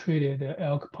previously treated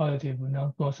ALK-positive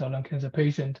non-small cell lung cancer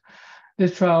patient.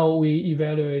 This trial, we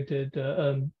evaluated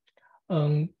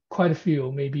quite a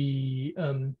few, maybe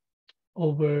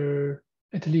over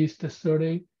at least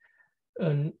 30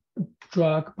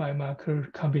 drug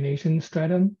biomarker combination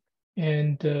stratum.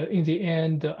 And in the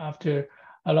end, after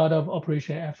a lot of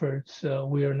operation efforts,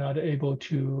 we are not able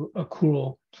to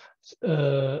accrue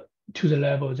to the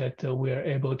level that we are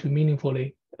able to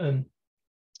meaningfully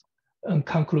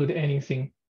conclude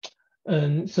anything.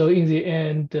 And so in the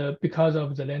end, because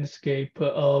of the landscape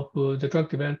of the drug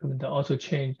development also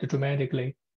changed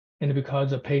dramatically, and because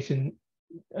the patient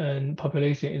and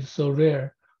population is so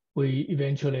rare, we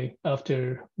eventually,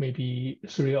 after maybe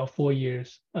 3 or 4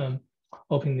 years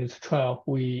opening this trial,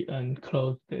 we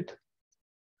closed it.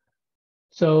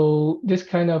 So this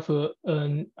kind of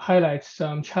highlights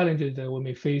some challenges that we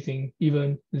may facing,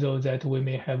 even though that we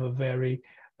may have a very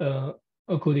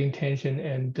a good intention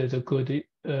and there's a good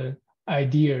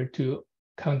idea to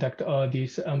conduct all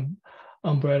these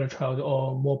umbrella trials,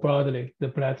 or more broadly, the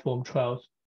platform trials.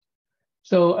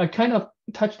 So I kind of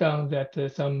touched on that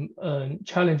some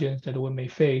challenges that we may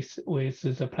face with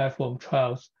the platform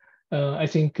trials. I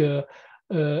think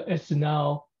as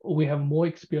now we have more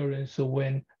experience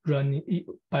when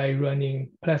running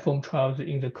platform trials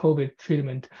in the COVID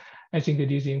treatment. I think that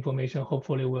this information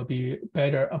hopefully will be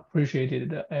better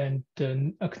appreciated and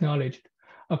acknowledged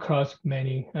across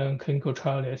many clinical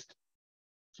trialists.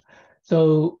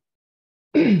 So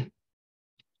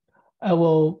I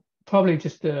will probably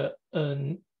just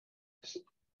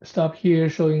stop here,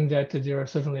 showing that there are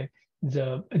certainly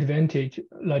the logistic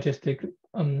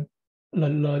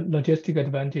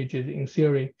advantages in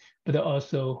theory, but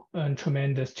also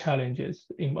tremendous challenges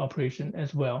in operation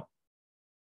as well.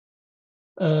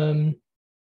 I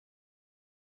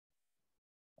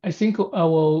think I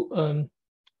will,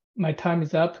 my time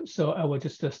is up, so I will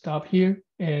just stop here.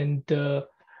 And to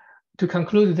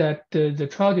conclude that the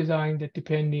trial design, that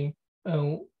depending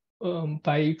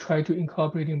by try to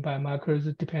incorporating biomarkers,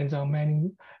 it depends on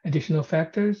many additional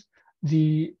factors.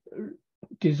 The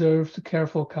deserves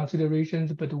careful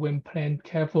considerations, but when planned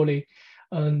carefully,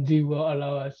 they will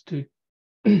allow us to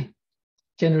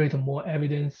generate more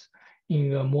evidence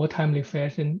in a more timely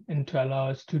fashion, and to allow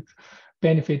us to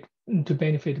benefit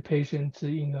patients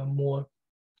in a more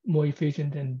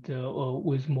efficient and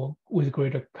with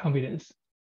greater confidence.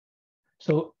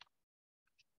 So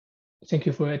thank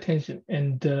you for your attention,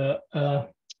 and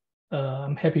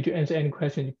I'm happy to answer any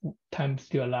questions if time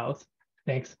still allows.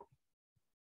 Thanks.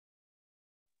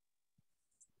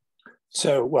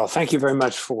 So, well, thank you very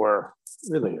much for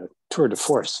really a tour de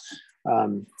force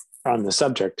on the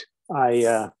subject.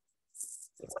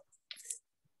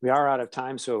 We are out of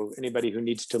time, so anybody who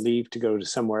needs to leave to go to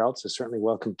somewhere else is certainly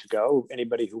welcome to go.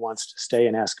 Anybody who wants to stay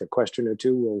and ask a question or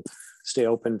two will stay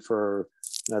open for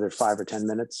another 5 or 10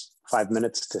 minutes, 5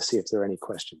 minutes, to see if there are any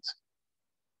questions.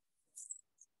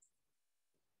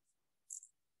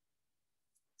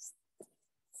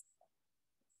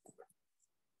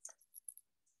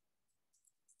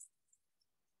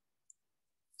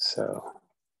 So,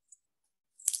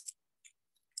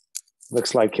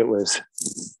 looks like it was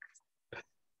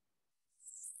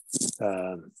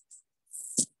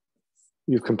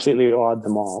you've completely awed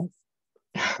them all.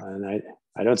 And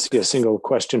I don't see a single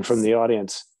question from the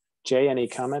audience. Jay, any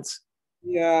comments?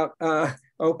 Yeah,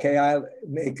 okay, I'll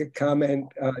make a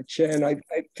comment. Chen, I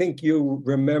think you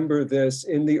remember this.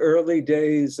 In the early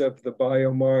days of the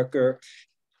biomarker,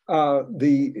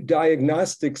 the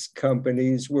diagnostics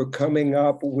companies were coming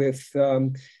up with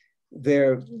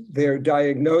their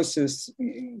diagnosis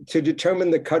to determine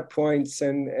the cut points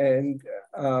and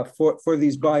for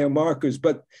these biomarkers.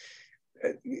 But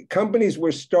companies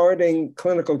were starting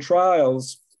clinical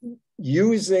trials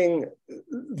using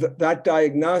that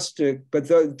diagnostic, but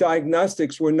the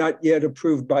diagnostics were not yet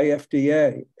approved by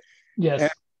FDA. Yes.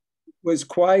 And it was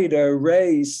quite a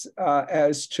race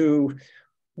as to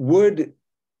when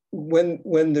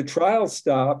the trial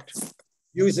stopped,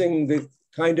 using the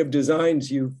kind of designs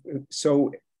you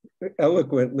so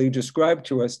eloquently described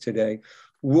to us today,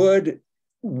 would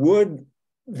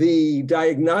the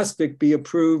diagnostic be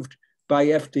approved by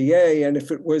FDA? And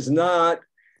if it was not,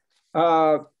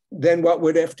 then what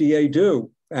would FDA do?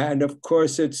 And of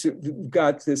course, it's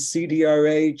got the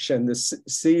CDRH and the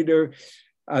CEDAR.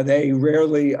 They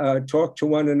rarely talk to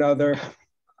one another.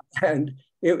 And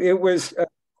it was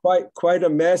quite a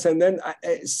mess. And then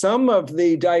some of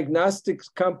the diagnostics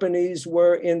companies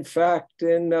were in fact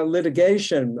in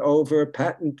litigation over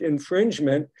patent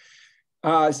infringement,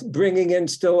 bringing in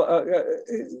still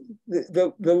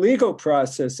the legal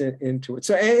process into it.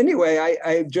 So anyway,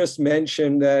 I just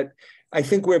mentioned that I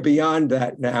think we're beyond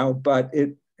that now, but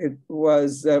it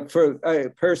was for a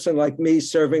person like me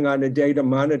serving on a data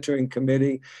monitoring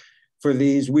committee for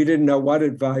these, we didn't know what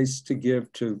advice to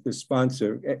give to the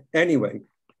sponsor. Anyway,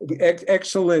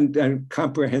 excellent and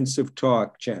comprehensive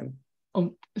talk, Chen.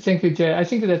 Thank you, Jay. I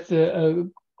think that's a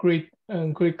great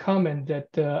comment that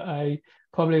I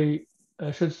probably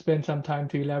should spend some time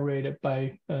to elaborate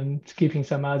by skipping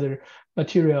some other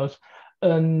materials.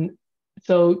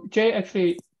 So Jay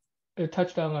actually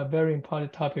touched on a very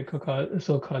important topic called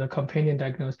so-called companion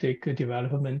diagnostic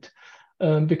development,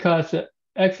 because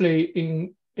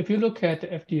actually if you look at the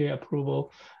FDA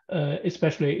approval,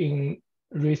 especially in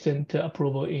recent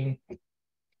approval in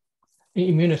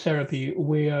immunotherapy,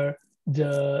 where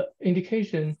the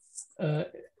indication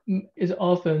is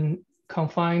often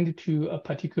confined to a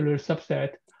particular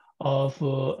subset of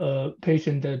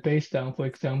patient that based on, for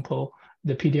example,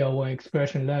 the PD-L1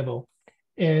 expression level.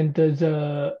 And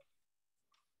the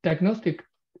diagnostic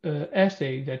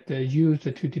assay that used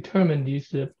to determine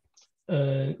this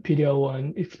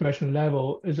PD-L1 expression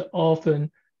level is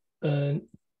often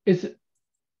is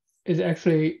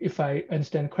actually, if I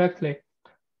understand correctly,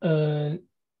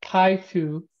 tied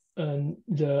to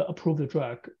the approved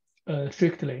drug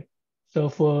strictly. So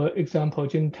for example,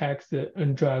 Genentech's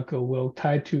drug will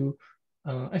tie to,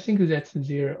 I think that's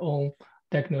their own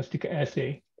diagnostic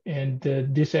assay, and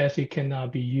this assay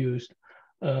cannot be used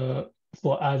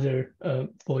for other,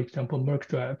 for example, Merck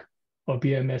drug or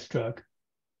BMS drug.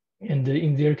 And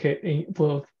in their case,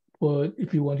 for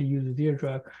if you want to use their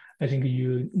drug, I think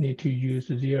you need to use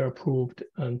their approved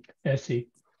assay.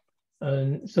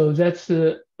 So that's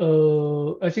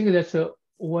I think that's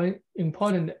one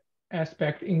important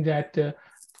aspect in that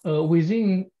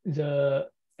within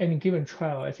any given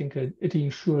trial, I think it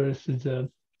ensures the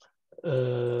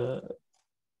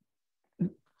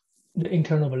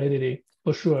internal validity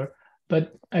for sure.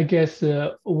 But I guess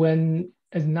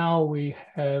as now we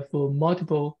have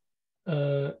multiple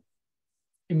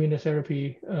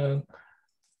immunotherapy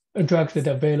drugs that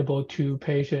are available to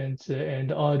patients,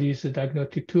 and all these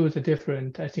diagnostic tools are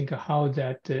different. I think how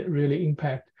that really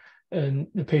impact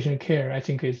the patient care, I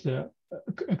think is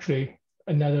actually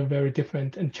another very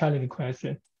different and challenging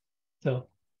question. So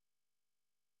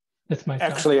that's my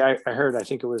thought. Actually, I heard, I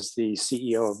think it was the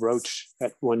CEO of Roche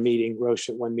at one meeting,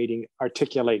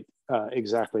 articulate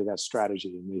exactly that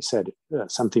strategy. And they said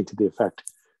something to the effect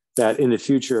that in the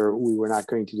future, we were not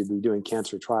going to be doing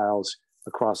cancer trials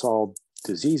across all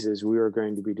diseases. We were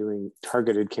going to be doing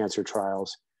targeted cancer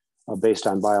trials based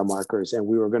on biomarkers, and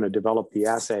we were going to develop the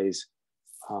assays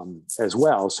as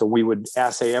well. So we would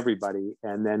assay everybody,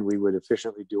 and then we would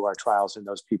efficiently do our trials in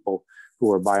those people who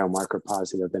are biomarker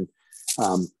positive. And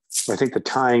I think the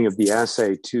tying of the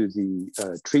assay to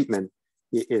the treatment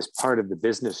is part of the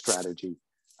business strategy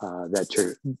that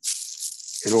you're,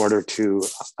 in order to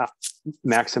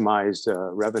maximize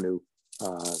revenue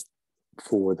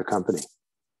for the company.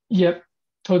 Yep,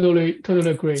 totally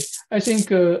agree. I think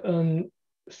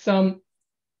some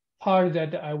part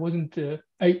that I wasn't,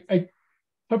 I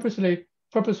purposefully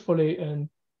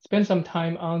spent some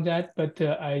time on that, but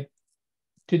I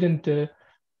didn't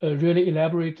really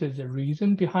elaborate the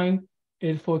reason behind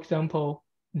it. For example,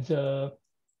 a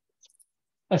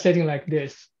setting like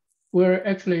this, where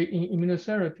actually in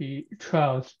immunotherapy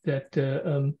trials that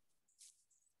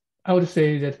I would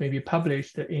say that maybe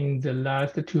published in the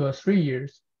last 2 or 3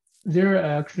 years, there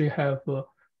actually have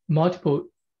multiple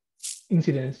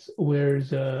incidents where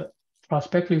the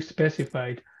prospectively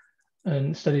specified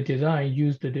study design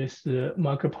used this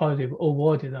marker positive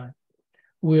overall design,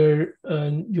 where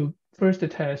you first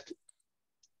test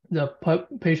the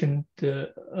patient,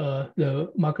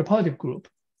 the marker positive group,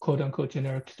 quote unquote,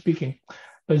 generic speaking,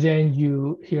 but then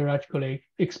you hierarchically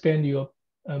expand your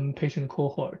patient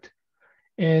cohort.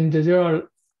 And there are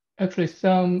actually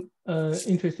some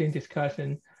interesting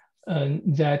discussion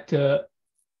that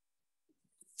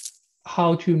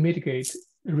how to mitigate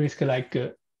risk like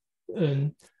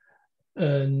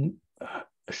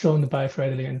shown by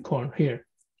Fredley and Korn here.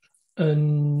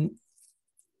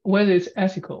 Whether it's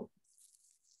ethical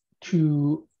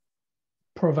to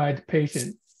provide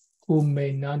patients who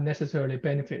may not necessarily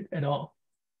benefit at all.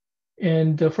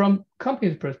 And from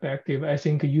company's perspective, I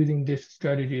think using this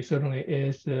strategy certainly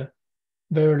is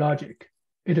very logic.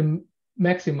 It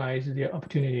maximizes the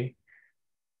opportunity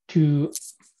to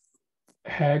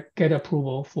get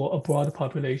approval for a broad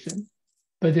population,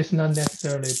 but this not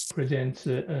necessarily presents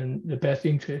the best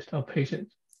interest of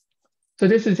patients. So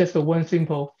this is just one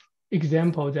simple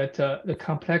example that the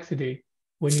complexity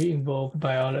when you involve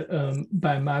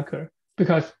biomarker,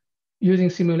 because using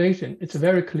simulation, it's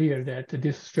very clear that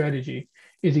this strategy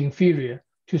is inferior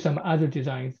to some other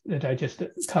designs that I just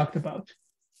talked about.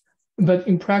 But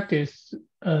in practice,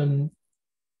 I'm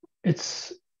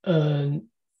actually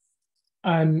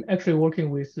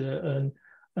working with a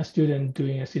student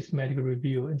doing a systematic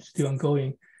review and still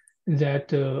ongoing.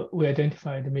 that we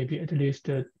identified maybe at least,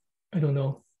 I don't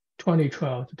know, 20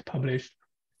 trials published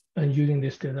and using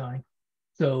this design.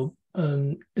 So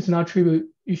it's not a trivial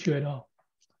issue at all.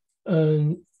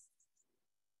 And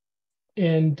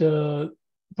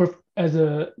as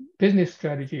a business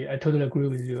strategy, I totally agree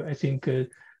with you. I think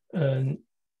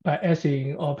by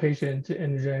assaying all patients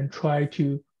and then try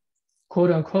to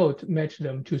quote unquote match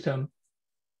them to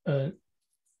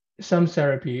some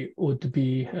therapy would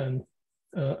be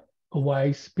a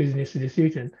wise business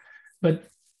decision. But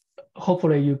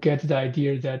hopefully you get the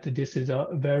idea that this is a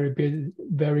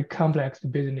very complex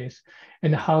business,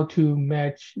 and how to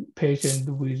match patient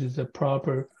with the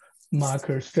proper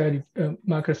marker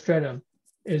stratum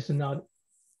is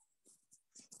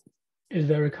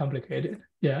very complicated.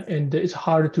 Yeah, and it's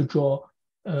hard to draw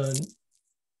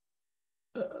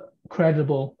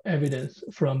credible evidence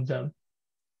from them.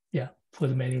 Yeah, for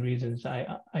the many reasons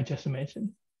I just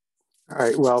mentioned. All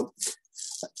right, well,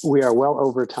 we are well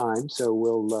over time, so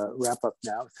we'll wrap up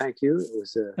now. Thank you. It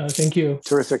was a thank you.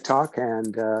 Terrific talk,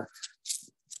 and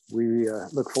we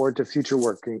look forward to future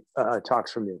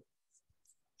talks from you.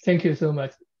 Thank you so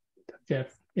much,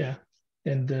 Jeff. Yeah,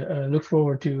 and look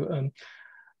forward to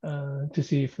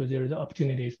see if there's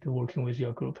opportunities to working with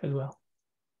your group as well.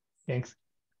 Thanks.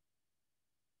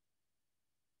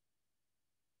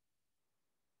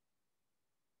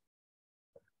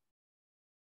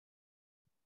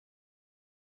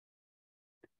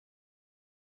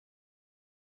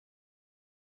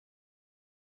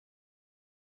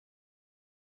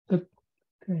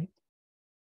 Okay.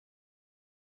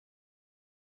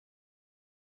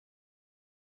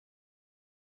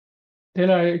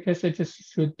 Taylor, I guess I just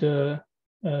should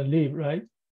leave, right?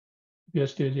 You're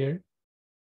still there.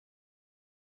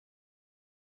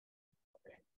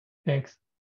 Thanks.